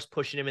she's force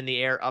pushing him in the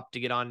air up to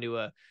get onto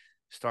a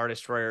Star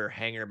Destroyer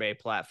hangar bay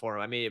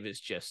platform. I mean, it was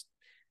just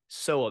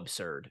so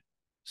absurd.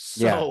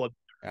 Yeah. So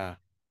Yeah.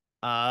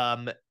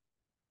 um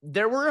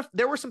there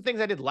were some things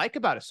I did like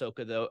about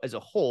Ahsoka though as a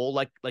whole.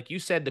 Like you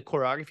said, the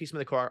choreography, some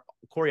of the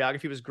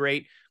choreography was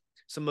great.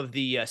 Some of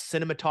the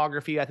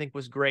cinematography I think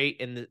was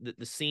great, and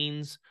the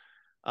scenes.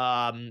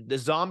 The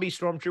zombie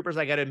stormtroopers,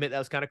 I gotta admit, that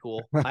was kind of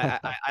cool.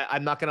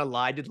 I'm not gonna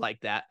lie, I did like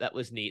that. That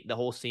was neat. The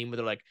whole scene where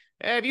they're like,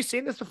 "Hey, have you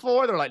seen this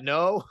before?" They're like,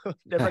 "No,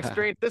 never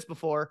experienced this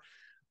before."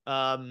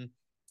 Um,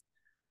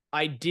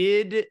 I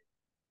did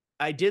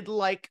I did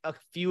like a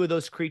few of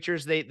those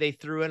creatures they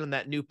threw in on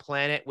that new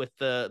planet with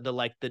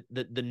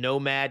the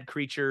nomad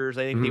creatures.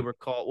 I think they Mm-hmm. were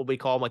called, what we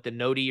call them, like the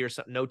Noti or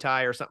something,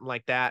 Noti or something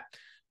like that.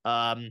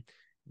 Um,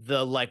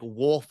 the like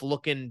wolf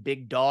looking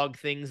big dog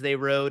things they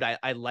rode.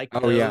 I liked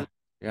Oh those. yeah.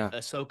 Yeah.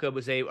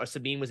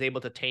 Sabine was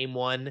able to tame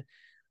one.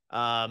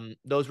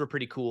 Those were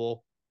pretty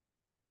cool.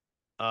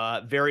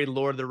 Very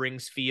Lord of the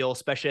Rings feel,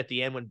 especially at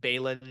the end when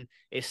Balin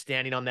is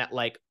standing on that,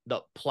 like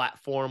the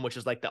platform, which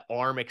is like the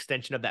arm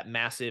extension of that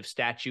massive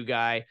statue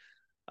guy.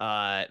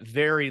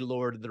 Very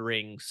Lord of the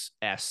Rings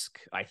esque,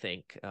 I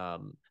think. I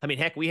mean,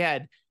 heck, we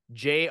had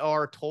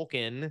J.R.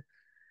 Tolkien,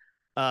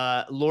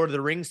 Lord of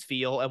the Rings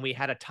feel, and we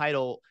had a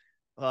title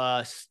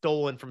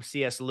stolen from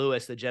C.S.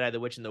 Lewis, The Jedi, the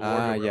Witch, and the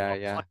Ah, Wardrobe. yeah, I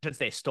yeah. shouldn't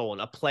say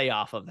stolen, a play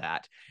off of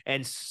that.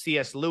 And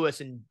C.S.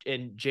 Lewis and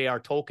J.R.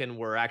 Tolkien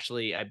were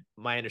actually,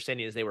 my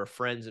understanding is they were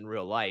friends in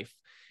real life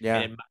and Yeah.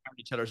 admired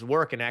each other's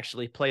work and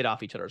actually played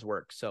off each other's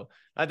work. So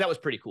that was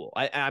pretty cool.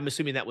 I'm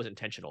assuming that was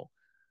intentional.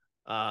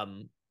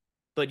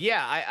 But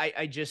yeah,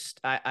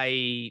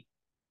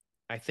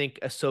 I think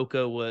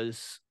Ahsoka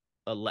was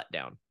a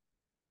letdown,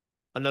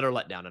 another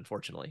letdown,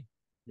 unfortunately.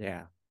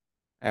 Yeah.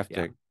 I have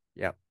Yeah. to,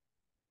 yeah,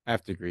 I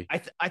have to agree.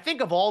 I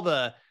think of all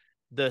the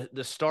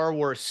Star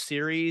Wars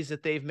series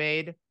that they've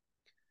made,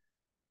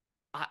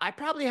 I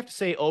probably have to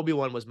say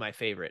Obi-Wan was my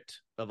favorite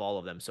of all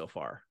of them so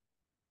far,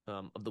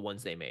 of the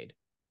ones they made.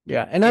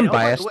 Yeah. And And I'm oh,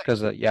 by the biased way,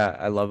 because, yeah,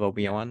 I love yeah,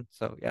 Obi-Wan.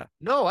 So yeah.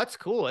 no, that's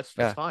cool. That's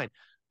Yeah. fine.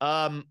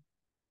 Um,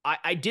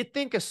 I did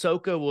think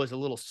Ahsoka was a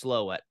little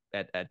slow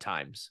at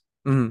times.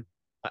 Mm-hmm.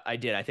 I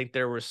did. I think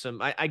there were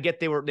some. I get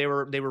they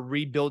were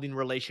rebuilding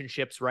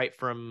relationships right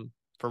from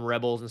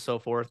Rebels and so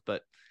forth,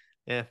 but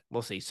yeah,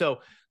 we'll see.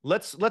 So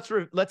let's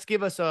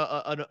give us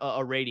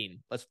a rating.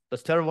 Let's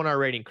tell everyone our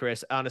rating,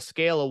 Chris, on a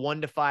scale of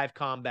 1 to 5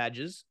 comm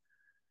badges.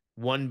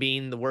 one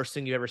being the worst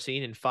thing you've ever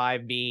seen, and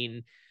five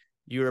being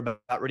you're about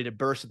ready to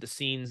burst at the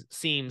scenes.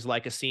 Seems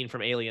like a scene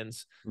from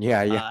Aliens.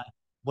 Yeah, yeah. Uh,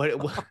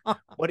 what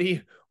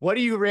what are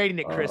you rating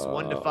it, Chris?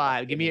 One to Oh my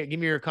five. goodness. Give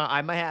me your.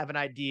 I might have an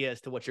idea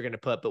as to what you're going to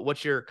put, but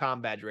what's your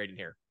com badge rating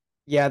here?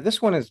 Yeah,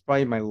 this one is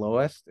probably my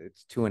lowest.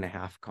 It's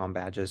 2.5 com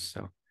badges,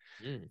 so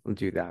Mm, we'll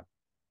do that.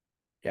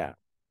 Yeah.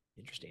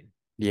 interesting.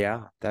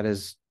 Yeah, that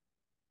is,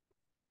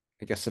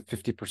 I guess, a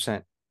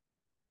 50%.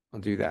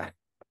 I'll do that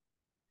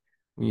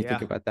when you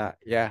think Yeah, about that.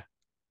 Yeah.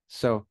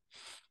 So,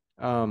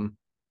 um,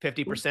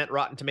 50%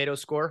 Rotten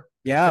Tomatoes score.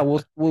 yeah,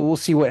 we'll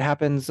see what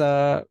happens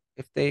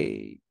if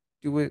they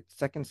do a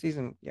second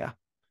season. Yeah.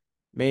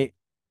 May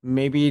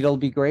maybe it'll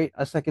be great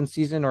a second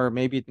season, or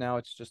maybe now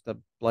it's just a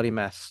bloody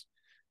mess.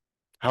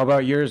 How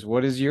about yours?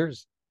 What is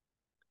yours?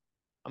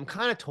 I'm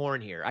kind of torn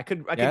here. I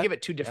could Yeah. give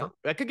it two Yeah. different.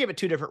 I could give it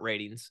two different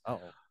ratings.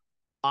 Oh.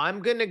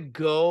 I'm gonna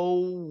go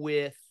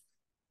with.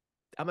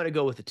 I'm gonna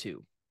go with a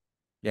two.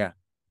 Yeah.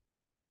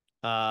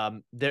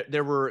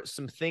 There were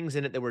some things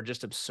in it that were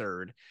just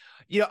absurd.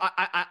 You know,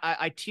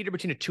 I teeter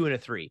between a two and a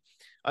three.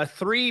 A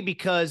three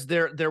because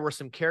there were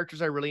some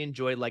characters I really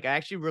enjoyed. Like I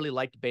actually really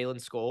liked Balin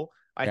Skull.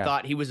 I Yeah.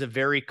 thought he was a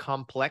very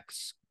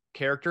complex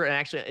character, and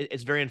actually,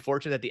 it's very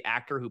unfortunate that the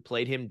actor who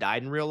played him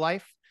died in real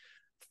life.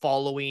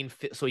 Following,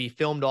 so he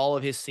filmed all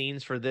of his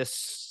scenes for this,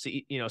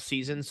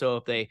 season. So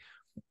if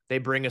they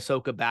bring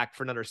Ahsoka back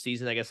for another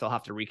season, I guess they'll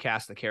have to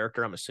recast the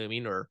character. I'm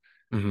assuming, or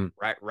Hmm.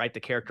 write the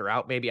character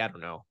out. Maybe I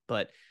don't know,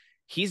 but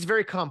he's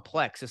very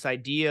complex. This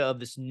idea of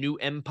this new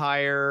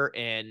empire,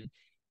 and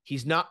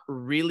he's not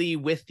really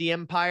with the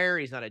empire.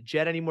 He's not a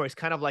Jet anymore. He's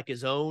kind of like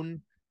his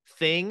own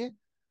thing.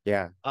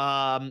 Yeah.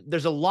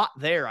 There's a lot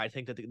there. I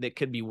think that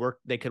could be work.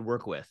 They could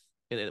work with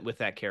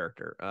that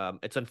character.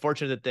 It's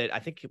unfortunate that I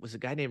think it was a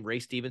guy named Ray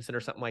Stevenson or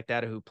something like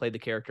that who played the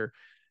character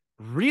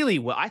really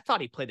well. I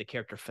thought he played the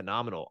character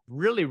phenomenal.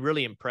 Really,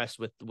 really impressed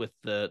with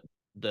the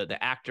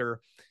actor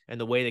and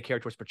the way the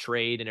character was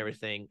portrayed and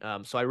everything.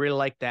 So I really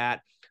like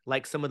that.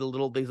 Like some of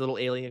these little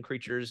alien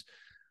creatures.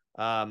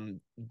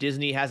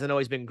 Disney hasn't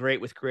always been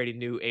great with creating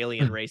new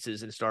alien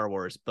races in Star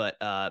Wars, but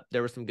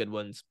there were some good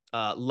ones.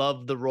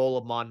 Loved the role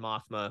of Mon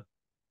Mothma.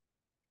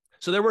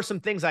 So there were some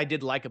things I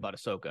did like about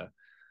Ahsoka,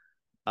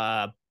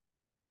 uh,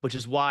 which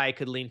is why I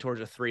could lean towards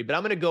a three. But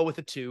I'm going to go with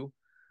a two.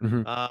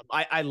 Hmm.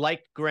 I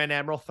liked Grand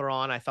Admiral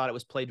Thrawn. I thought it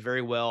was played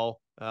very well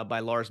by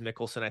Lars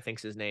Mikkelsen, I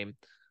think's his name.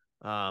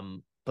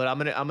 But I'm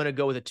gonna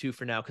go with a two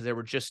for now because there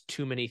were just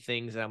too many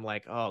things that I'm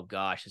like, oh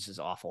gosh, this is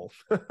awful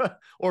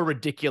or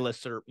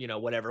ridiculous or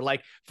whatever.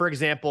 Like for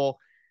example,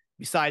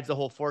 besides the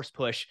whole force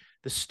push,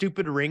 the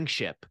stupid ring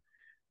ship.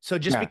 So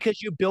just Yeah.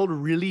 because you build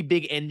really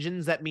big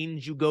engines, that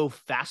means you go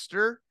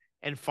faster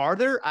and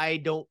farther. I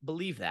don't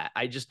believe that.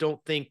 I just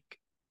don't think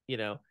you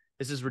know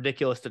this is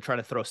ridiculous to try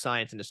to throw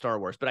science into Star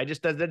Wars. But I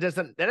just that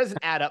doesn't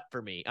add up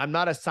for me. I'm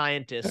not a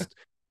scientist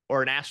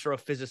or an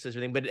astrophysicist or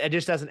anything, but it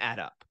just doesn't add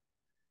up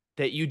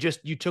that you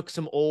took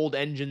some old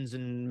engines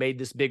and made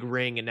this big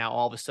ring, and now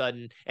all of a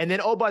sudden, and then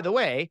oh, by the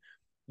way,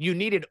 you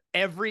needed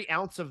every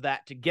ounce of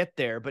that to get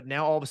there, but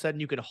now all of a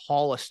sudden you could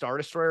haul a Star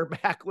Destroyer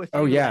back with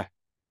Oh you. yeah. Like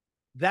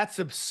that's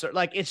absurd.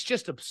 Like it's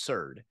just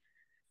absurd.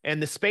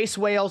 And the space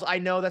whales, I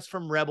know that's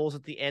from Rebels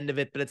at the end of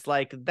it, but it's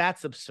like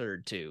that's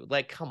absurd too.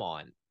 Like come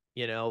on,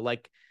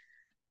 like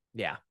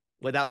yeah,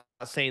 without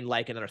saying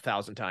like another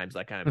thousand times,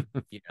 like I'm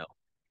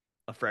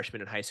a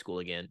freshman in high school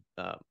again.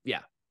 Yeah,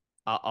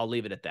 I'll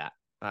leave it at that.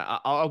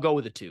 I'll go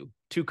with a two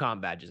com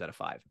badges out of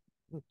five.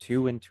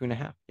 2 and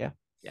 2.5. Yeah.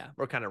 Yeah,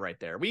 we're kind of right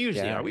there. We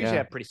usually Yeah. are. We usually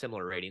Yeah. have pretty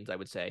similar ratings, I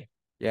would say.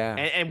 Yeah.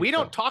 And I think we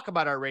don't so. talk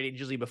about our ratings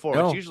usually before. It's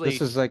No, this usually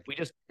is like, we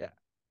just yeah.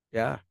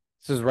 Yeah.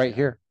 This is right yeah,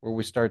 here where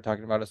we started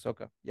talking about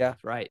Ahsoka. Yeah.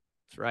 that's right.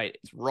 That's right.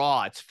 It's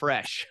raw. It's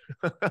fresh.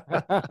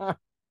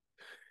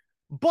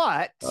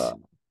 but uh,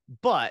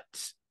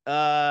 but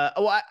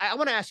oh, I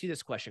want to ask you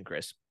this question,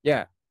 Chris.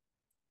 yeah.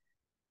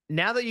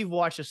 Now that you've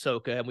watched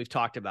Ahsoka and we've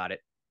talked about it,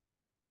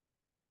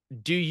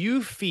 do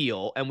you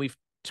feel, and we've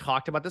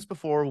talked about this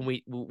before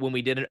when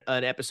we did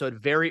an episode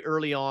very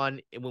early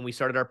on when we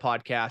started our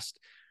podcast.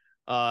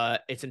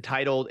 It's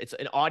entitled, it's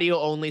an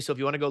audio only, so if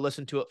you want to go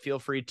listen to it, feel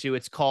free to.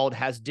 It's called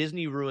Has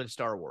Disney Ruined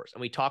Star Wars?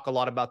 And we talk a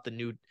lot about the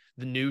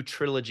new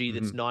trilogy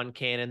that's Hmm.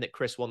 non-canon that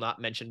Chris will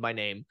not mention by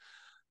name,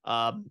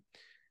 um,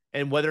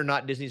 and whether or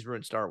not Disney's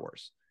ruined Star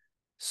Wars.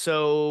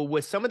 So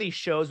with some of these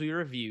shows we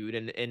reviewed,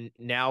 and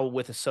now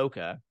with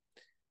Ahsoka,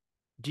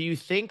 do you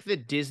think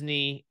that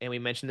Disney, and we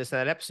mentioned this in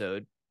that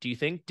episode, do you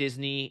think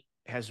Disney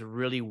has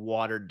really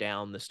watered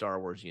down the Star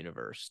Wars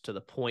universe to the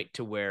point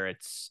to where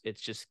it's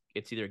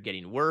either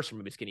getting worse or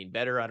maybe it's getting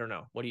better? I don't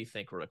know. What do you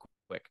think, real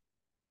quick?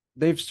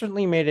 They've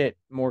certainly made it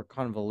more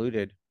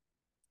convoluted.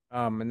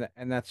 And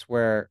that's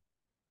where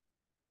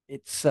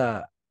it's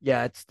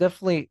yeah, it's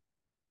definitely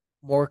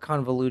more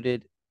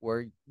convoluted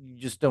where you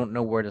just don't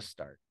know where to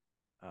start.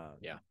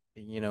 Yeah.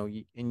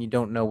 And you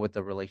don't know what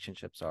the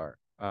relationships are.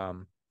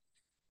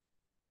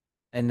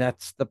 And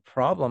that's the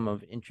problem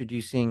of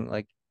introducing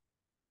like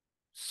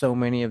so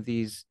many of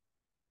these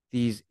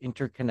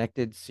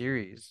interconnected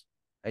series.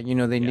 They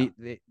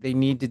Yeah. they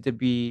needed to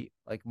be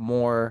like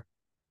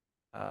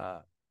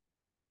uh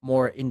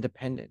more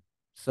independent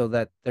so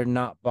that they're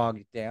not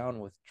bogged down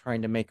with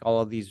trying to make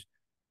all of these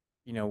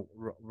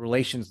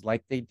relations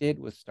like they did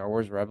with Star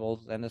Wars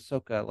Rebels and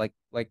Ahsoka,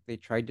 like they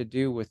tried to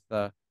do with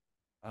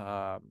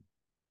um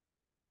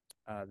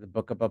the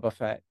Book of Boba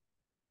Fett.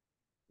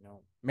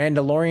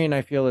 Mandalorian,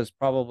 I feel, is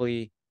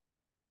probably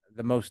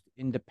the most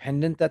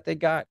independent that they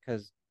got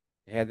because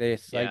they had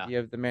this Yeah. idea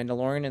of the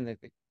Mandalorian and they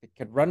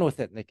could run with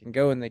it and they can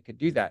go and they could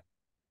do that.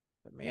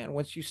 But man,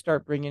 once you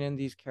start bringing in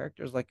these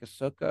characters like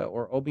Ahsoka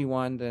or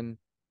Obi-Wan, then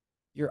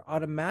you're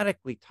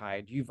automatically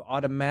tied. You've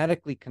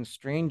automatically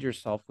constrained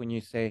yourself when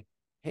you say,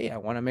 "Hey, I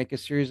want to make a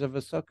series of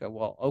Ahsoka."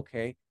 Well,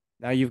 okay,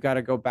 now you've got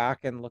to go back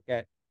and look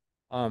at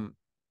um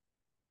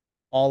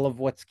all of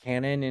what's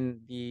canon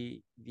in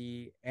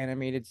the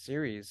animated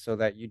series so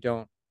that you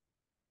don't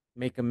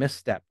make a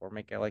misstep or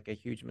make a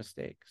huge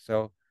mistake.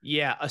 So,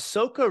 Yeah,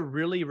 Ahsoka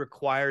really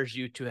requires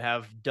you to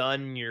have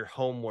done your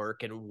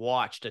homework and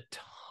watched a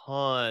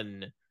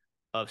ton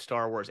of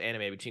Star Wars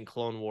anime between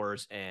Clone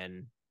Wars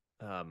and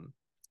um,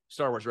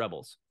 Star Wars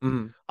Rebels.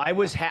 yeah, I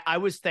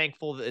was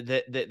thankful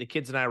that the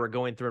kids and I were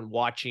going through and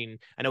watching.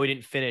 I know we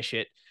didn't finish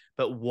it,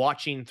 but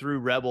watching through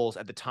Rebels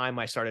at the time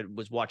I started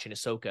was watching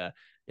Ahsoka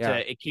yeah,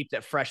 to it keep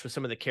that fresh with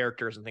some of the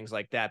characters and things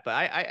like that. But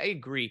I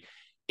agree.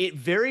 It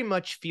very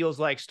much feels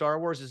like Star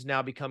Wars is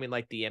now becoming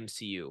like the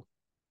MCU.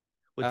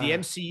 With the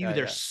MCU, yeah,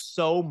 there's yeah,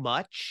 so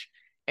much.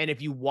 And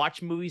if you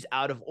watch movies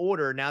out of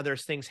order, now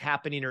there's things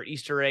happening or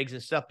Easter eggs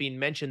and stuff being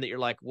mentioned that you're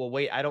like, well,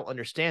 wait, I don't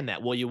understand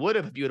that. Well, you would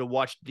have if you would have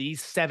watched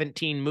these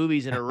 17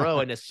 movies in a row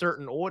in a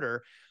certain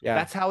order. yeah.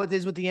 That's how it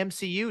is with the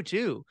MCU,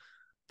 too.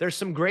 There's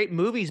some great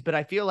movies, but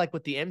I feel like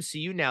with the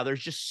MCU now,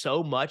 there's just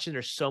so much and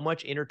there's so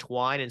much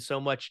intertwined and so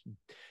much.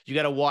 You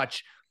got to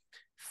watch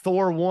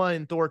Thor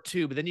 1, Thor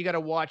 2, but then you got to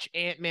watch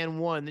Ant-Man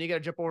 1, then you got to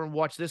jump over and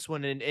watch this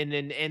one and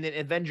then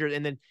Avengers,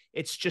 and then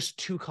it's just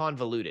too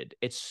convoluted.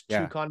 It's too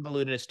Yeah,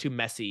 convoluted, it's too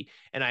messy.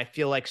 And I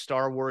feel like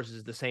Star Wars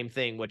is the same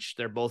thing, which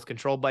they're both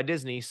controlled by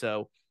Disney,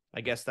 so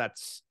I guess it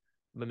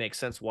makes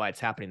sense why it's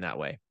happening that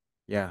way.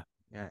 yeah,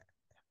 yeah,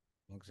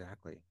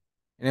 exactly.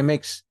 And it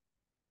makes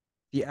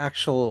the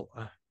actual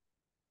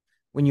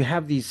when you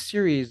have these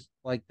series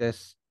like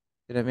this,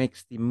 that it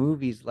makes the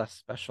movies less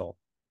special.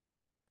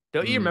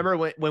 Don't you Mm. remember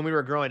when we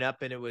were growing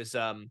up and it was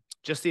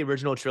just the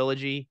original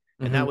trilogy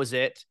and Hmm. that was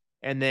it?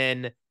 And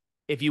then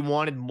if you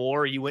wanted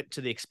more, you went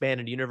to the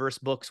expanded universe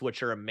books,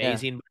 which are Yeah,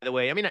 amazing, by the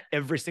way. I mean, not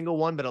every single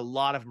one, but a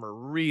lot of them are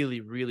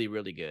really, really,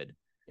 really good.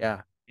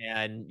 yeah.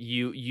 And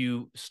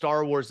you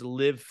Star Wars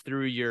live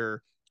through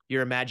your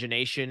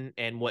imagination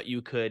and what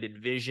you could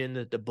envision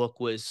that the book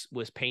was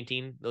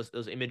painting those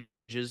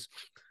images.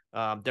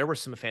 There were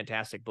some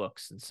fantastic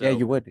books, and Yeah, so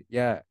you would.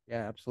 Yeah,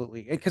 yeah,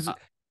 absolutely. Because uh,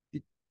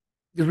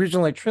 the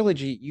original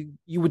trilogy,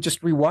 you would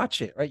just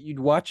rewatch it, right? You'd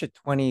watch it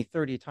 20,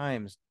 30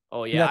 times.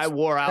 oh And yeah, I that's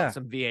wore out yeah,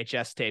 some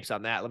VHS tapes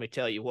on that. Let me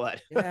tell you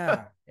what.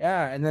 yeah,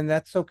 yeah. And then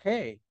that's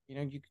okay. You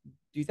can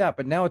do that.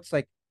 But now it's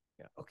like,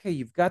 Yeah. okay,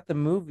 you've got the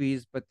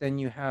movies, but then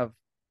you have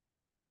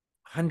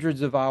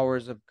hundreds of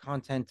hours of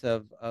content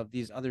of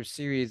these other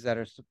series that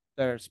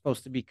are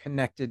supposed to be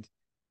connected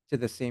to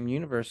the same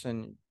universe,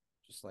 and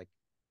just like,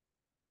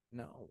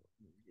 no,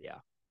 Yeah.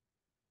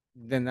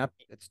 then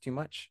that's too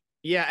much.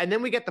 Yeah, and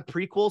then we get the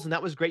prequels, and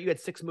that was great. You had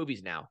 6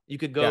 movies now. You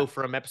could Yeah, go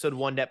from episode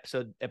 1 to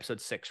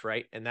episode 6,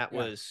 right? And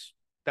yeah.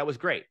 that was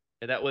great.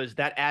 And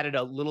that added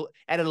a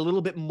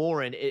little bit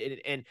more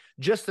and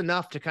just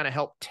enough to kind of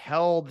help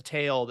tell the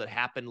tale that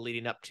happened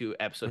leading up to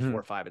episode Hmm.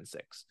 4, 5, and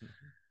 6.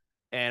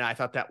 And I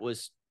thought that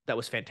was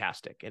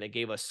fantastic, and it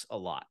gave us a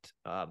lot.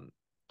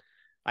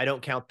 I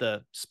don't count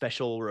the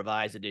special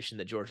revised edition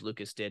that George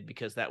Lucas did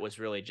because that was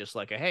really just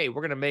like a hey,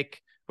 we're gonna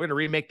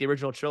remake the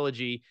original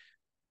trilogy,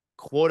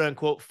 quote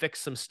unquote, fix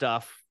some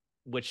stuff,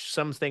 which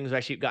some things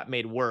actually got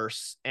made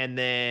worse, and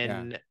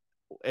Yeah, then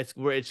it's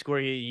where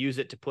you use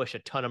it to push a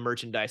ton of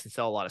merchandise and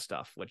sell a lot of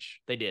stuff, which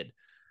they did.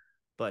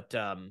 But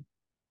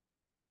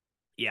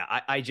yeah,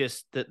 I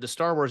just the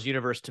Star Wars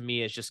universe to me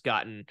has just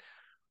gotten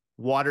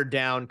watered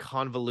down,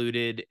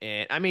 convoluted,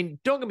 and I mean,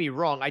 don't get me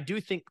wrong, I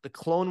do think the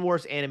Clone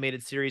Wars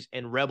animated series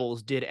and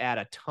Rebels did add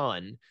a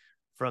ton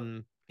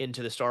from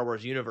into the Star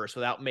Wars universe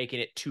without making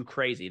it too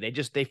crazy.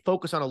 They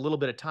focus on a little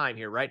bit of time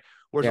here, right?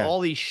 Whereas yeah.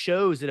 all these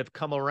shows that have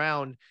come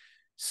around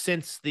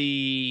since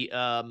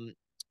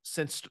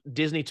since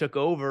Disney took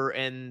over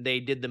and they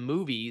did the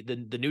movie,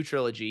 the new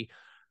trilogy,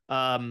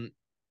 um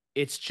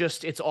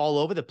it's all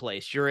over the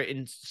place. You're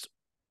in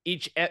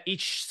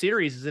each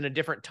series is in a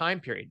different time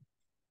period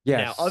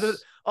now, Yes,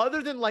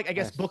 other than like I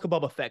guess yes. Book of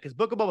Boba Fett, because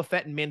Book of Boba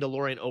Fett and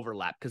Mandalorian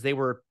overlap because they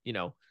were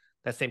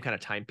that same kind of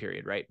time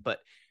period, right? But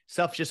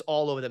stuff's just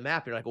all over the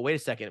map. You're like, well, wait a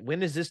second, when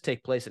does this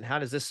take place, and how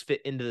does this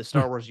fit into the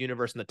Star Wars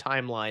universe and the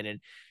timeline? And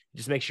it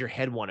just makes your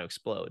head want to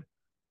explode.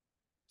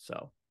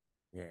 So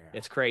Yeah.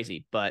 it's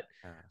crazy, but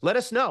Yes. let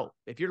us know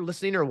if you're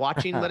listening or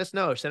watching. Let us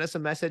know. Send us a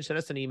message. Send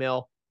us an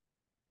email.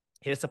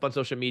 Hit us up on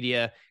social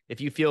media.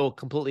 If you feel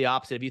completely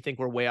opposite, if you think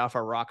we're way off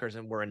our rockers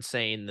and we're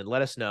insane, then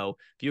let us know.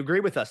 If you agree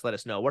with us, let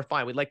us know. We're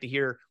fine. We'd like to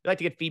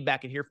get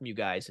feedback and hear from you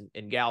guys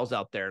and gals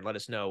out there, and let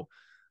us know,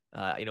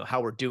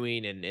 how we're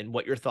doing and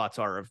what your thoughts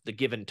are of the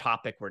given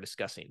topic we're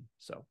discussing.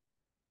 So,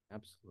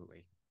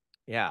 Absolutely.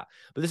 yeah,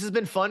 but this has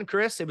been fun,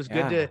 Chris. It was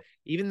good Yeah.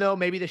 even though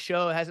maybe the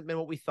show hasn't been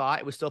what we thought,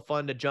 it was still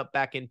fun to jump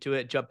back into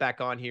it, jump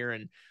back on here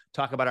and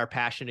talk about our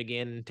passion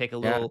again, and take a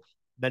Yeah. little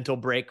mental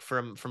break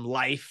from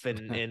life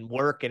and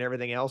work and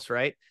everything else,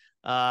 right?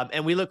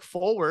 And we look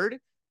forward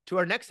to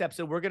our next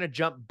episode. We're going to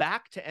jump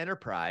back to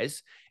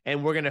Enterprise,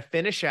 and we're going to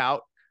finish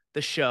out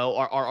the show,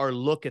 our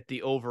look at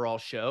the overall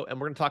show, and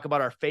we're going to talk about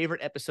our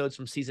favorite episodes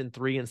from season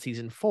 3 and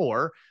season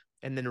 4,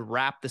 and then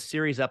wrap the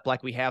series up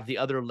like we have the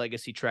other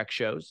Legacy Trek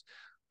shows,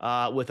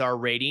 with our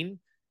rating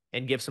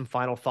and give some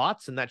final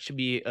thoughts. And that should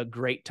be a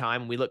great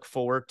time. We look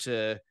forward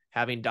to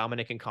having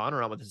Dominic and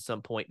Connor on with us at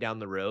some point down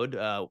the road,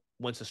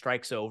 once the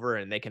strike's over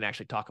and they can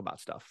actually talk about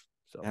stuff.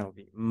 So that'll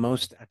be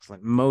most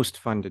excellent, most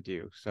fun to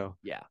do. So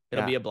yeah,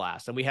 it'll be a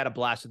blast. And we had a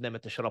blast with them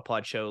at the Shuttle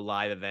Pod Show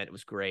live event. It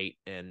was great.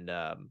 And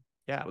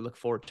yeah, we look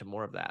forward to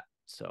more of that.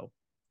 So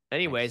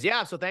anyways, nice.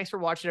 yeah. So thanks for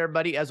watching,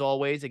 everybody. As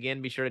always,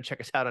 again, be sure to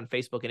check us out on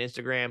Facebook and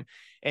Instagram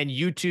and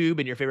YouTube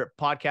and your favorite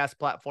podcast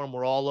platform.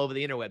 We're all over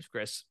the interwebs,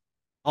 Chris.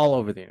 All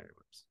over the internet.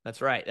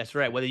 That's right. That's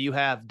right. Whether you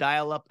have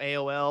dial-up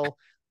AOL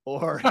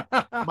or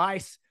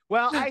mice.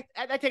 Well, I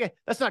take it.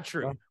 That's not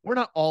true. We're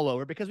not all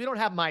over because we don't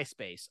have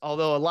MySpace.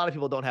 Although a lot of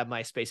people don't have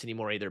MySpace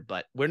anymore either.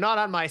 But we're not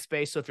on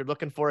MySpace, so if you're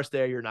looking for us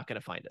there, you're not going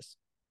to find us.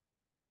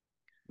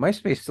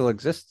 MySpace still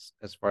exists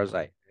as far as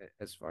I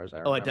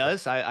remember. Oh, it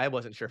does. I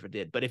wasn't sure if it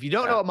did. But if you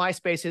don't know what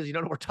MySpace is, you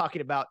don't know what we're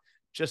talking about.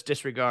 Just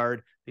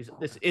disregard.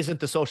 This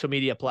isn't the social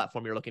media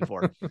platform you're looking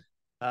for.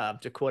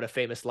 To quote a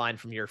famous line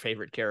from your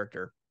favorite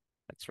character.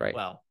 That's right.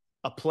 Well,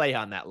 a play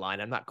on that line.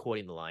 I'm not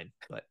quoting the line,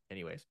 but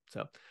anyways.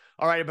 So,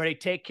 all right, everybody,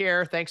 take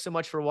care. Thanks so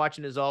much for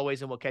watching as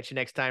always, and we'll catch you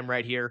next time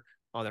right here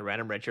on the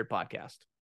Random Redshirt Podcast.